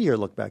becomes a 10-year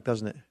look back,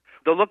 doesn't it?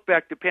 The look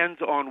back depends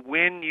on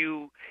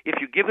if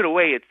you give it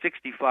away at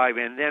 65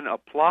 and then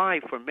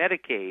apply for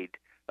Medicaid,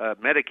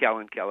 Medi-Cal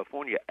in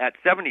California at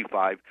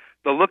 75,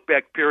 the look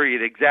back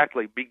period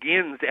exactly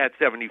begins at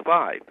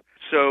 75.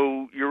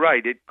 So you're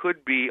right, it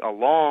could be a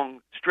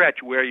long stretch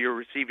where you're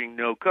receiving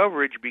no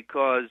coverage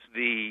because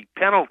the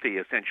penalty,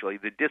 essentially,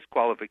 the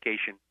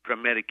disqualification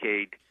from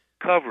Medicaid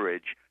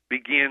coverage,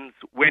 begins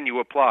when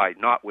you applied,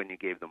 not when you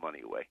gave the money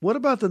away. What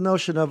about the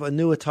notion of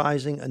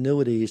annuitizing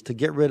annuities to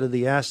get rid of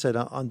the asset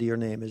under your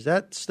name? Is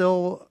that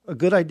still a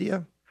good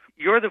idea?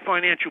 You're the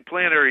financial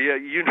planner.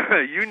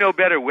 You know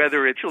better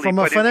whether it's from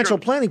a financial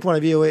planning point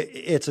of view.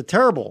 It's a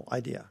terrible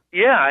idea.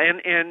 Yeah,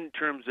 and in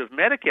terms of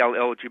Medi-Cal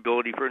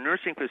eligibility for a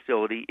nursing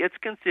facility, it's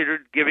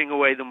considered giving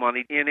away the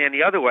money in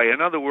any other way. In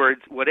other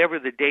words, whatever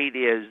the date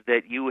is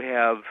that you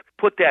have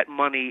put that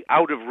money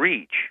out of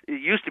reach.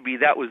 It used to be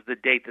that was the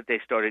date that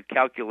they started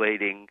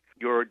calculating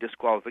your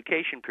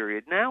disqualification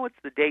period. Now it's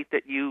the date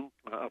that you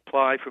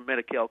apply for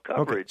Medi-Cal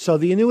coverage. Okay. So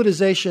the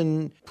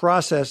annuitization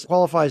process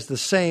qualifies the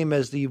same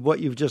as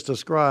what you've just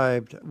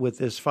described with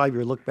this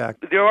 5-year look back.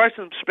 There are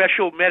some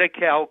special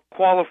Medi-Cal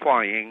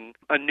qualifying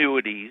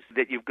annuities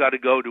that you've got to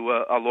go to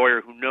a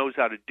lawyer who knows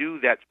how to do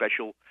that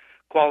special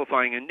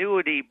qualifying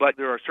annuity, but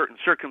there are certain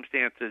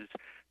circumstances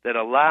that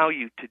allow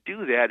you to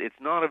do that. It's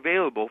not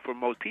available for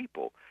most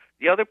people.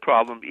 The other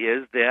problem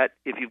is that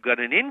if you've got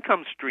an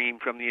income stream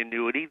from the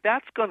annuity,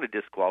 that's going to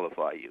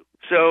disqualify you.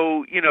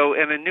 So,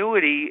 an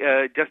annuity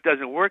just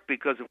doesn't work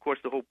because, of course,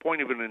 the whole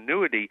point of an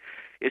annuity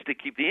is to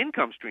keep the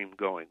income stream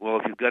going. Well,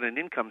 if you've got an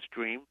income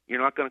stream,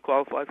 you're not going to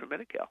qualify for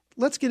Medi-Cal.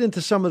 Let's get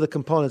into some of the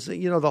components.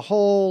 The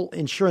whole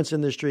insurance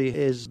industry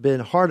has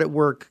been hard at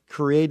work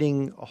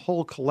creating a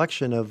whole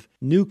collection of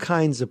new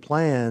kinds of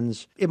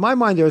plans. In my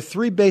mind, there are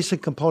 3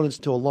 basic components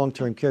to a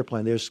long-term care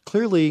plan. There's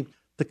clearly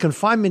the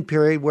confinement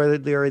period where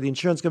the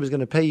insurance company is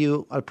going to pay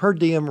you a per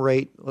diem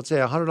rate, let's say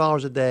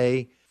 $100 a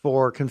day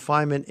for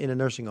confinement in a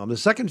nursing home. The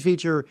second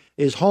feature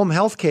is home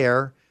health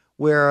care,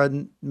 where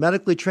a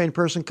medically trained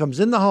person comes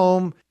in the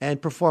home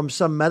and performs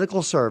some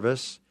medical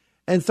service.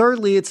 And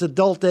thirdly, it's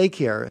adult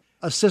daycare,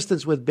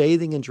 assistance with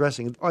bathing and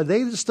dressing. Are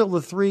they still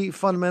the 3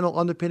 fundamental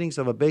underpinnings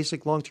of a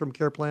basic long-term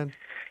care plan?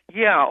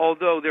 Yeah,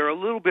 although they're a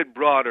little bit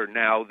broader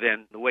now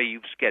than the way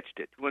you've sketched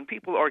it. When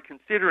people are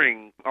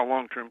considering a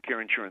long-term care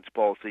insurance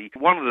policy,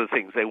 one of the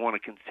things they want to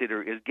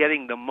consider is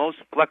getting the most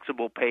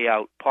flexible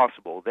payout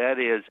possible. That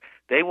is,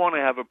 they want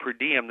to have a per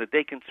diem that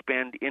they can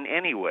spend in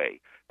any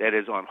way. That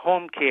is, on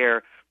home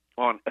care,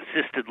 on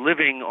assisted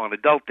living, on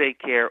adult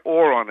daycare,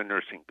 or on a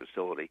nursing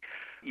facility.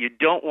 You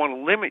don't want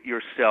to limit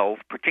yourself,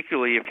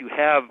 particularly if you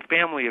have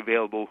family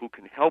available who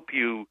can help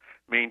you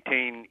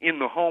maintain in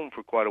the home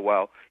for quite a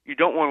while. You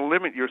don't want to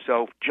limit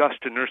yourself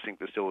just to nursing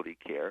facility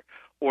care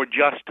or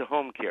just to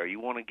home care. You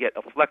want to get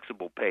a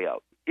flexible payout.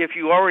 If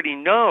you already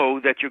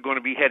know that you're going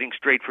to be heading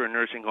straight for a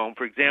nursing home,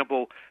 for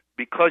example,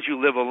 because you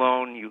live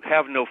alone, you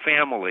have no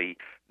family,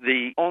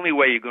 the only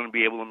way you're going to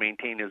be able to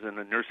maintain is in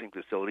a nursing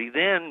facility,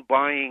 then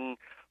buying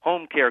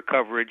home care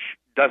coverage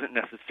doesn't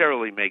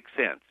necessarily make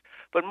sense.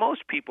 But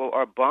most people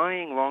are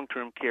buying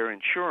long-term care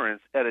insurance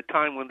at a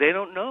time when they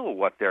don't know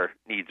what their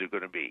needs are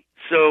going to be.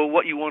 So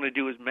what you want to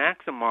do is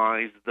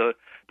maximize the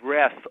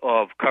breadth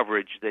of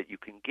coverage that you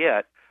can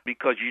get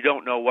because you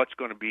don't know what's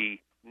going to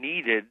be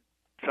needed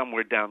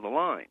somewhere down the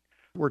line.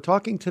 We're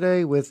talking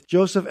today with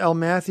Joseph L.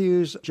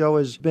 Matthews. Joe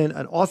has been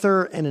an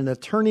author and an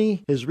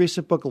attorney. His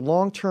recent book,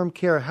 Long-Term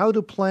Care, How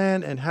to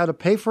Plan and How to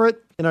Pay for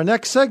It. In our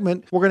next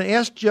segment, we're going to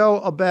ask Joe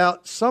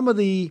about some of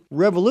the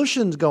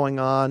revolutions going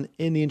on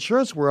in the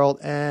insurance world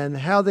and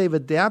how they've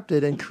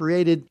adapted and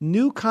created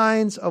new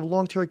kinds of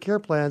long-term care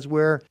plans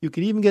where you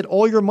can even get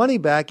all your money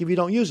back if you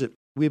don't use it.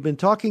 We've been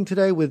talking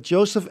today with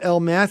Joseph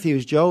L.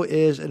 Matthews. Joe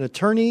is an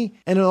attorney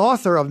and an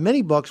author of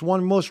many books,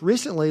 one most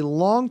recently,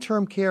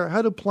 Long-Term Care,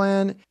 How to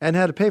Plan and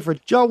How to Pay for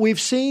It. Joe, we've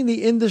seen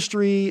the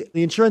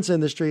insurance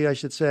industry, I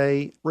should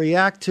say,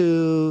 react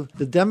to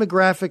the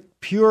demographic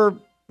pure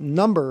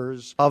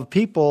numbers of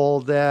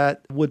people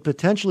that would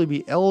potentially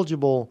be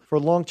eligible for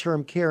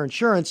long-term care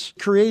insurance,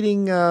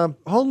 creating a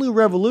whole new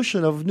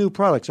revolution of new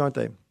products, aren't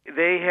they?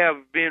 They have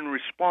been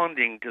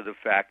responding to the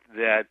fact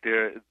that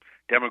the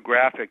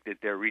demographic that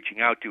they're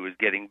reaching out to is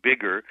getting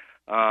bigger,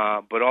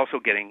 but also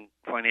getting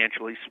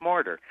financially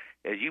smarter.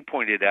 As you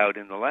pointed out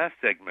in the last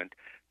segment,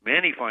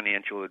 many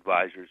financial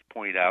advisors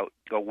point out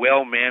a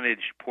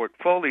well-managed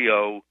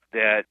portfolio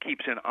that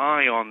keeps an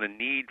eye on the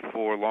need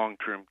for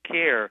long-term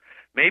care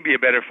may be a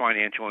better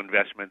financial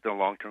investment than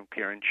long-term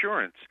care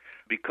insurance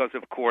because,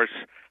 of course,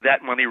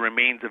 that money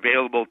remains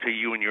available to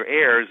you and your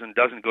heirs and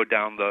doesn't go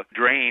down the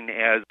drain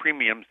as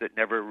premiums that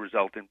never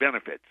result in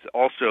benefits.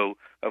 Also,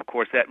 of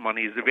course, that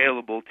money is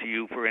available to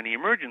you for any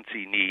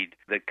emergency need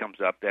that comes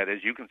up. That is,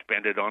 you can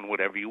spend it on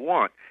whatever you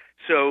want.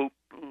 So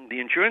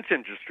the insurance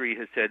industry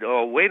has said,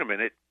 oh, wait a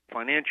minute,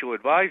 financial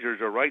advisors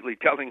are rightly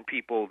telling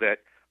people that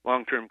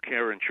long-term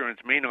care insurance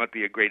may not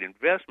be a great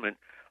investment.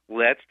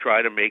 Let's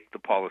try to make the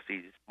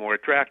policies more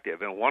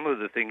attractive. And one of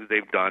the things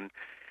they've done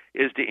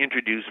is to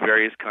introduce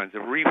various kinds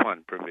of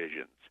refund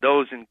provisions.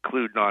 Those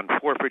include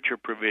non-forfeiture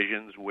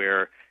provisions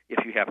where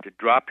if you have to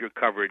drop your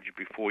coverage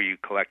before you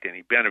collect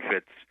any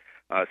benefits,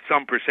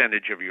 some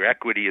percentage of your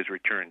equity is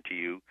returned to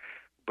you,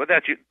 but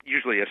that's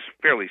usually a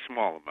fairly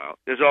small amount.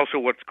 There's also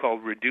what's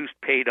called reduced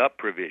paid-up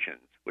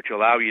provisions, which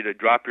allow you to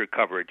drop your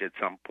coverage at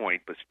some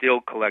point but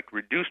still collect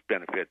reduced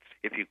benefits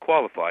if you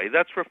qualify.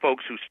 That's for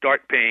folks who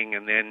start paying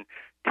and then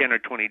 10 or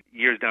 20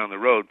 years down the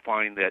road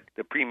find that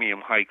the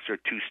premium hikes are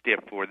too stiff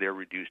for their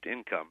reduced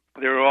income.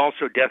 There are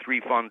also death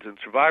refunds and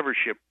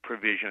survivorship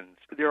provisions.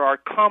 There are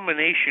a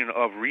combination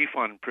of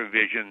refund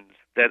provisions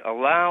that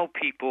allow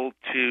people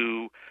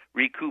to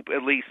recoup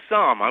at least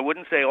some. I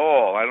wouldn't say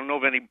all. I don't know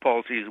of any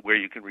policies where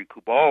you can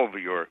recoup all of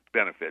your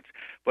benefits,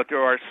 but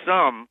there are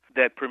some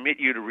that permit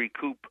you to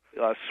recoup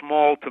a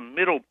small to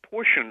middle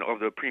portion of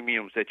the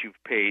premiums that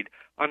you've paid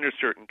under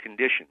certain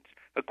conditions.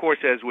 Of course,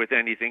 as with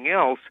anything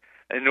else,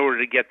 in order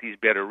to get these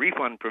better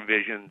refund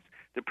provisions,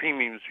 the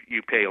premiums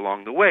you pay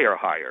along the way are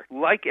higher.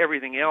 Like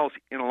everything else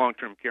in a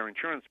long-term care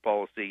insurance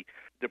policy,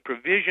 the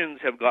provisions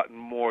have gotten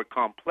more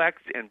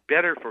complex and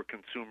better for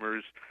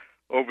consumers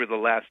over the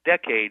last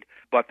decade,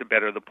 but the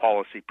better the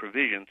policy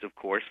provisions, of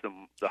course,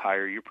 the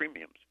higher your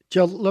premiums.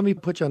 Joe, let me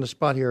put you on the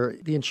spot here.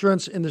 The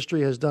insurance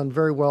industry has done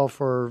very well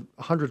for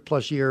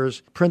 100-plus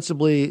years,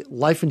 principally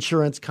life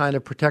insurance kind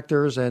of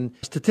protectors, and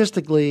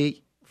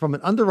statistically, from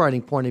an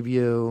underwriting point of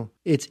view,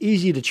 it's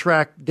easy to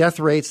track death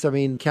rates. I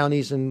mean,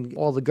 counties and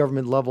all the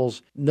government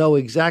levels know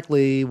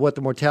exactly what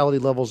the mortality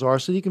levels are,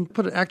 so you can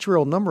put an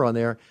actuarial number on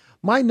there.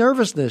 My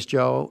nervousness,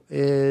 Joe,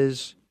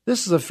 is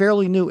this is a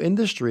fairly new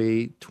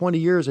industry, 20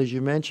 years, as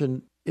you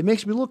mentioned. It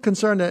makes me a little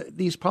concerned that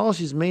these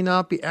policies may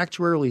not be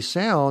actuarially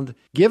sound,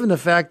 given the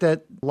fact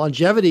that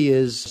longevity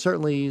is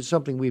certainly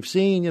something we've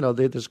seen. You know,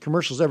 there's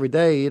commercials every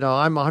day. You know,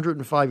 I'm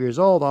 105 years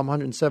old. I'm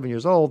 107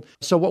 years old.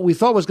 So what we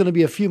thought was going to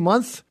be a few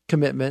month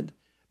commitment,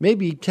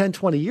 maybe 10,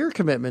 20-year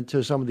commitment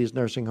to some of these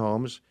nursing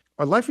homes.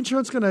 Are life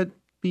insurance going to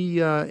be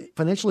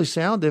financially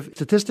sound if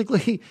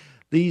statistically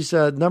these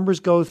numbers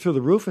go through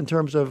the roof in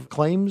terms of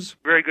claims?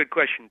 Very good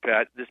question,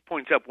 Pat. This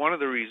points up one of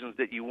the reasons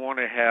that you want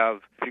to have,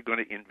 if you're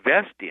going to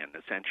invest in,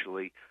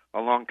 essentially, a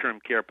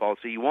long-term care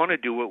policy, you want to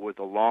do it with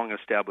a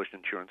long-established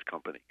insurance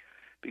company.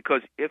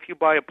 Because if you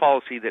buy a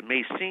policy that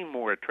may seem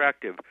more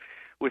attractive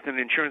with an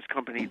insurance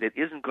company that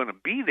isn't going to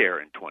be there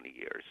in 20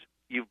 years,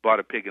 you've bought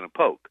a pig in a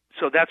poke.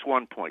 So that's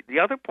one point. The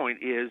other point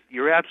is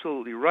you're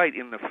absolutely right.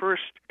 In the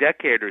first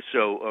decade or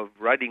so of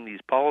writing these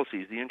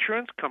policies, the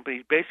insurance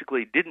companies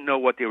basically didn't know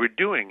what they were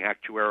doing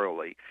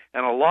actuarially.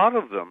 And a lot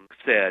of them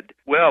said,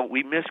 well,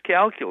 we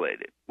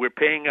miscalculated. We're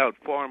paying out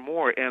far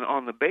more. And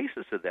on the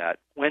basis of that,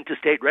 went to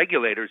state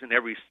regulators in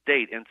every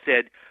state and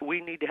said,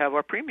 we need to have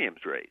our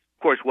premiums raised.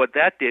 Of course, what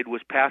that did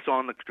was pass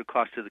on the extra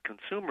cost to the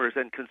consumers,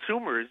 and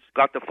consumers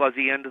got the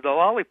fuzzy end of the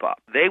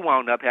lollipop. They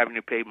wound up having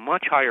to pay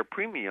much higher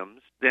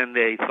premiums than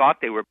they thought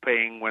they were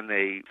paying when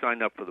they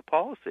signed up for the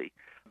policy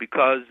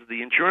because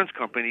the insurance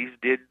companies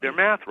did their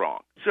math wrong.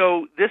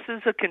 So this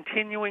is a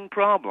continuing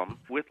problem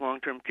with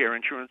long-term care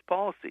insurance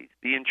policies.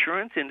 The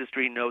insurance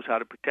industry knows how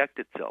to protect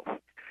itself.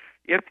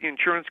 If the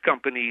insurance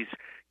companies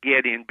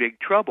get in big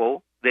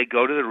trouble, they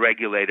go to the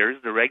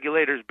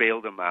regulators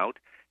bail them out,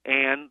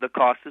 and the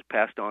cost is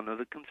passed on to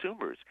the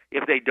consumers.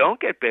 If they don't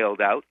get bailed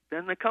out,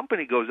 then the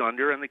company goes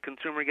under and the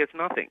consumer gets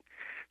nothing.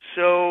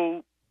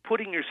 So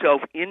putting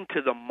yourself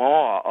into the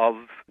maw of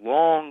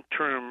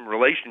long-term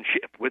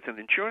relationship with an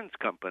insurance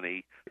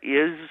company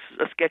is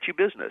a sketchy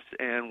business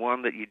and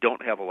one that you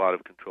don't have a lot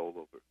of control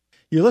over.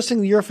 You're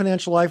listening to Your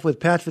Financial Life with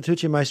Pat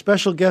Vitucci. My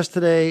special guest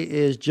today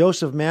is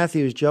Joseph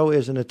Matthews. Joe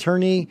is an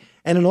attorney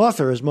and an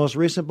author. His most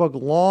recent book,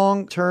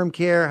 Long-Term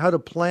Care, How to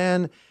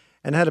Plan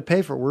and How to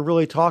Pay for It. We're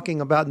really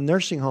talking about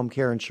nursing home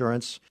care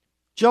insurance.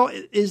 Joe,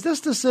 is this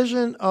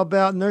decision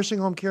about nursing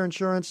home care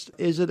insurance,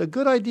 is it a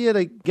good idea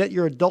to get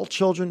your adult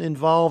children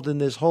involved in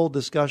this whole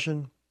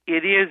discussion?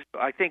 It is,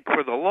 I think,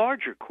 for the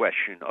larger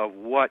question of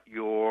what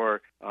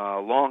your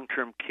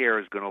long-term care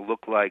is going to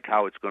look like,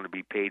 how it's going to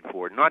be paid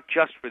for, not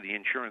just for the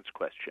insurance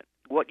question.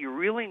 What you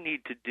really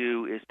need to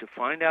do is to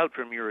find out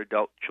from your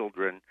adult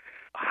children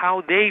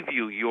how they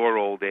view your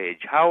old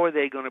age. How are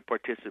they going to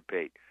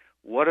participate?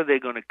 What are they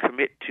going to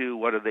commit to?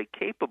 What are they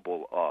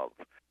capable of?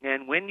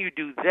 And when you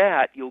do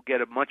that, you'll get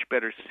a much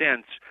better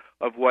sense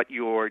of what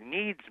your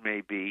needs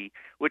may be,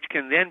 which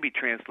can then be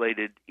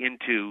translated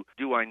into,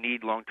 do I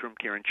need long-term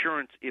care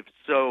insurance? If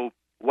so,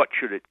 what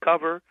should it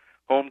cover?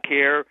 Home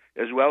care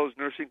as well as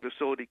nursing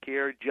facility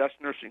care, just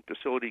nursing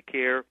facility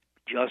care,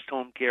 just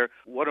home care.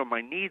 What are my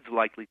needs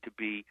likely to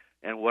be,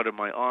 and what are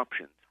my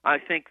options? I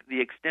think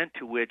the extent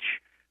to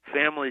which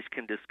families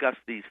can discuss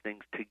these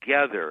things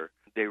together,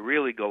 they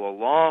really go a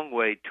long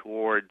way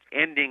towards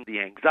ending the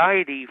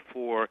anxiety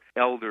for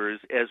elders,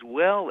 as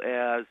well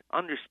as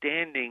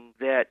understanding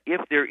that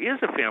if there is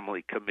a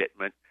family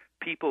commitment,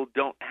 people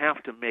don't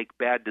have to make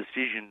bad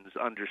decisions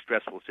under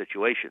stressful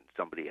situations.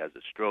 Somebody has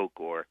a stroke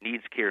or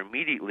needs care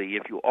immediately.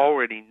 If you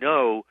already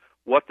know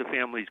what the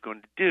family is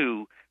going to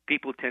do,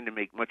 people tend to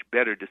make much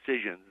better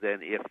decisions than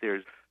if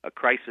there's a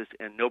crisis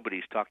and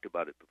nobody's talked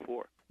about it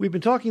before. We've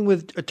been talking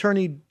with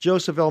attorney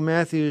Joseph L.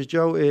 Matthews.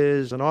 Joe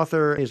is an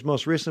author. His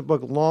most recent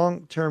book,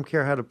 Long-Term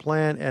Care, How to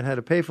Plan and How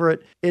to Pay for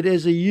It. It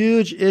is a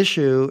huge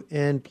issue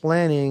in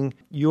planning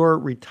your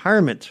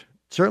retirement.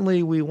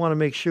 Certainly, we want to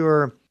make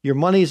sure your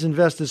money is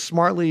invested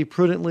smartly,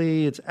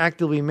 prudently, it's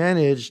actively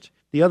managed.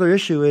 The other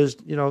issue is,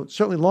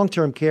 certainly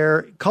long-term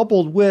care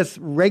coupled with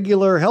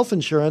regular health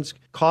insurance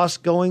costs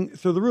going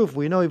through the roof.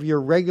 We know if your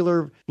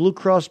regular Blue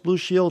Cross, Blue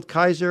Shield,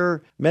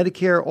 Kaiser,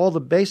 Medicare, all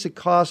the basic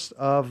costs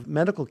of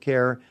medical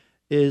care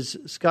is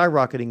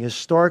skyrocketing.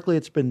 Historically,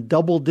 it's been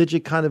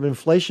double-digit kind of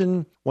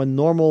inflation when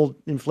normal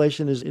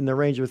inflation is in the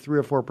range of 3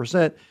 or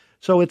 4%.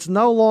 So it's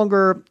no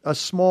longer a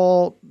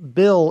small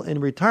bill in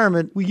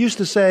retirement. We used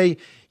to say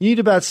you need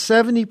about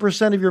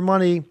 70% of your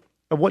money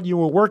of what you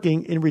were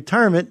working in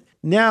retirement.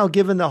 Now,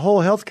 given the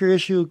whole healthcare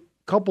issue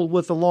coupled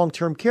with the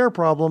long-term care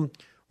problem,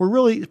 we're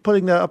really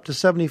putting that up to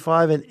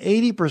 75 and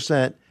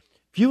 80%.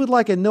 If you would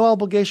like a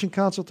no-obligation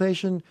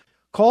consultation,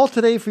 call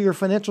today for your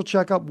financial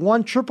checkup,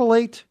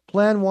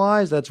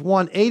 1-888-PLAN-WISE. That's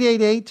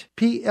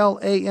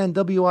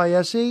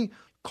 1-888-PLANWISE.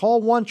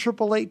 Call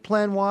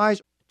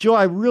 1-888-PLAN-WISE. Joe,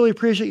 I really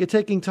appreciate you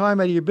taking time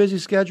out of your busy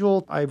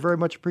schedule. I very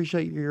much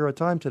appreciate your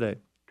time today.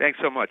 Thanks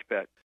so much,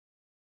 Pat.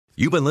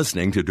 You've been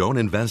listening to Don't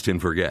Invest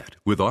and Forget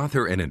with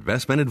author and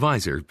investment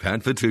advisor Pat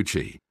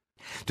Vitucci.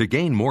 To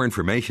gain more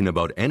information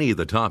about any of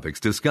the topics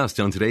discussed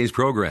on today's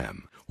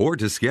program, or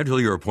to schedule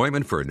your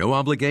appointment for a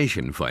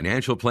no-obligation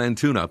financial plan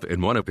tune-up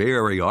in one of Bay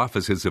Area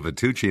offices of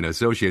Vitucci and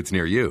Associates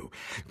near you,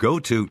 go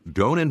to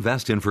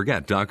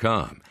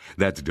don'tinvestandforget.com.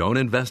 That's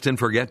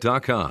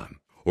don'tinvestandforget.com.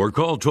 Or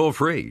call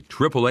toll-free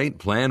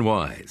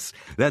 888-PLAN-WISE.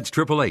 That's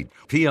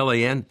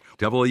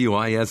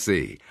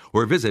 888-PLAN-WISE.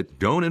 Or visit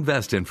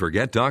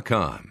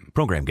don'tinvestandforget.com.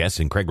 Program guests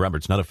and Craig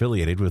Roberts not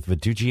affiliated with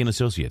Vitucci and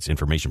Associates.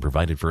 Information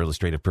provided for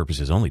illustrative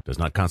purposes only. Does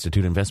not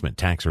constitute investment,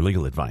 tax, or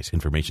legal advice.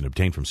 Information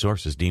obtained from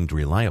sources deemed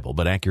reliable,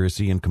 but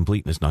accuracy and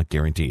completeness not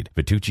guaranteed.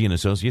 Vitucci and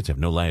Associates have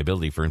no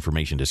liability for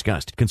information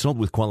discussed. Consult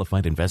with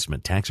qualified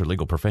investment, tax, or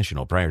legal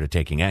professional prior to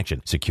taking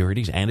action.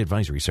 Securities and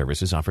advisory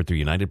services offered through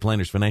United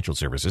Planners Financial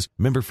Services.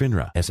 Member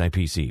FINRA,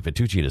 SIPC.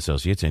 Vitucci and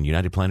Associates and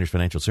United Planners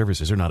Financial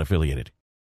Services are not affiliated.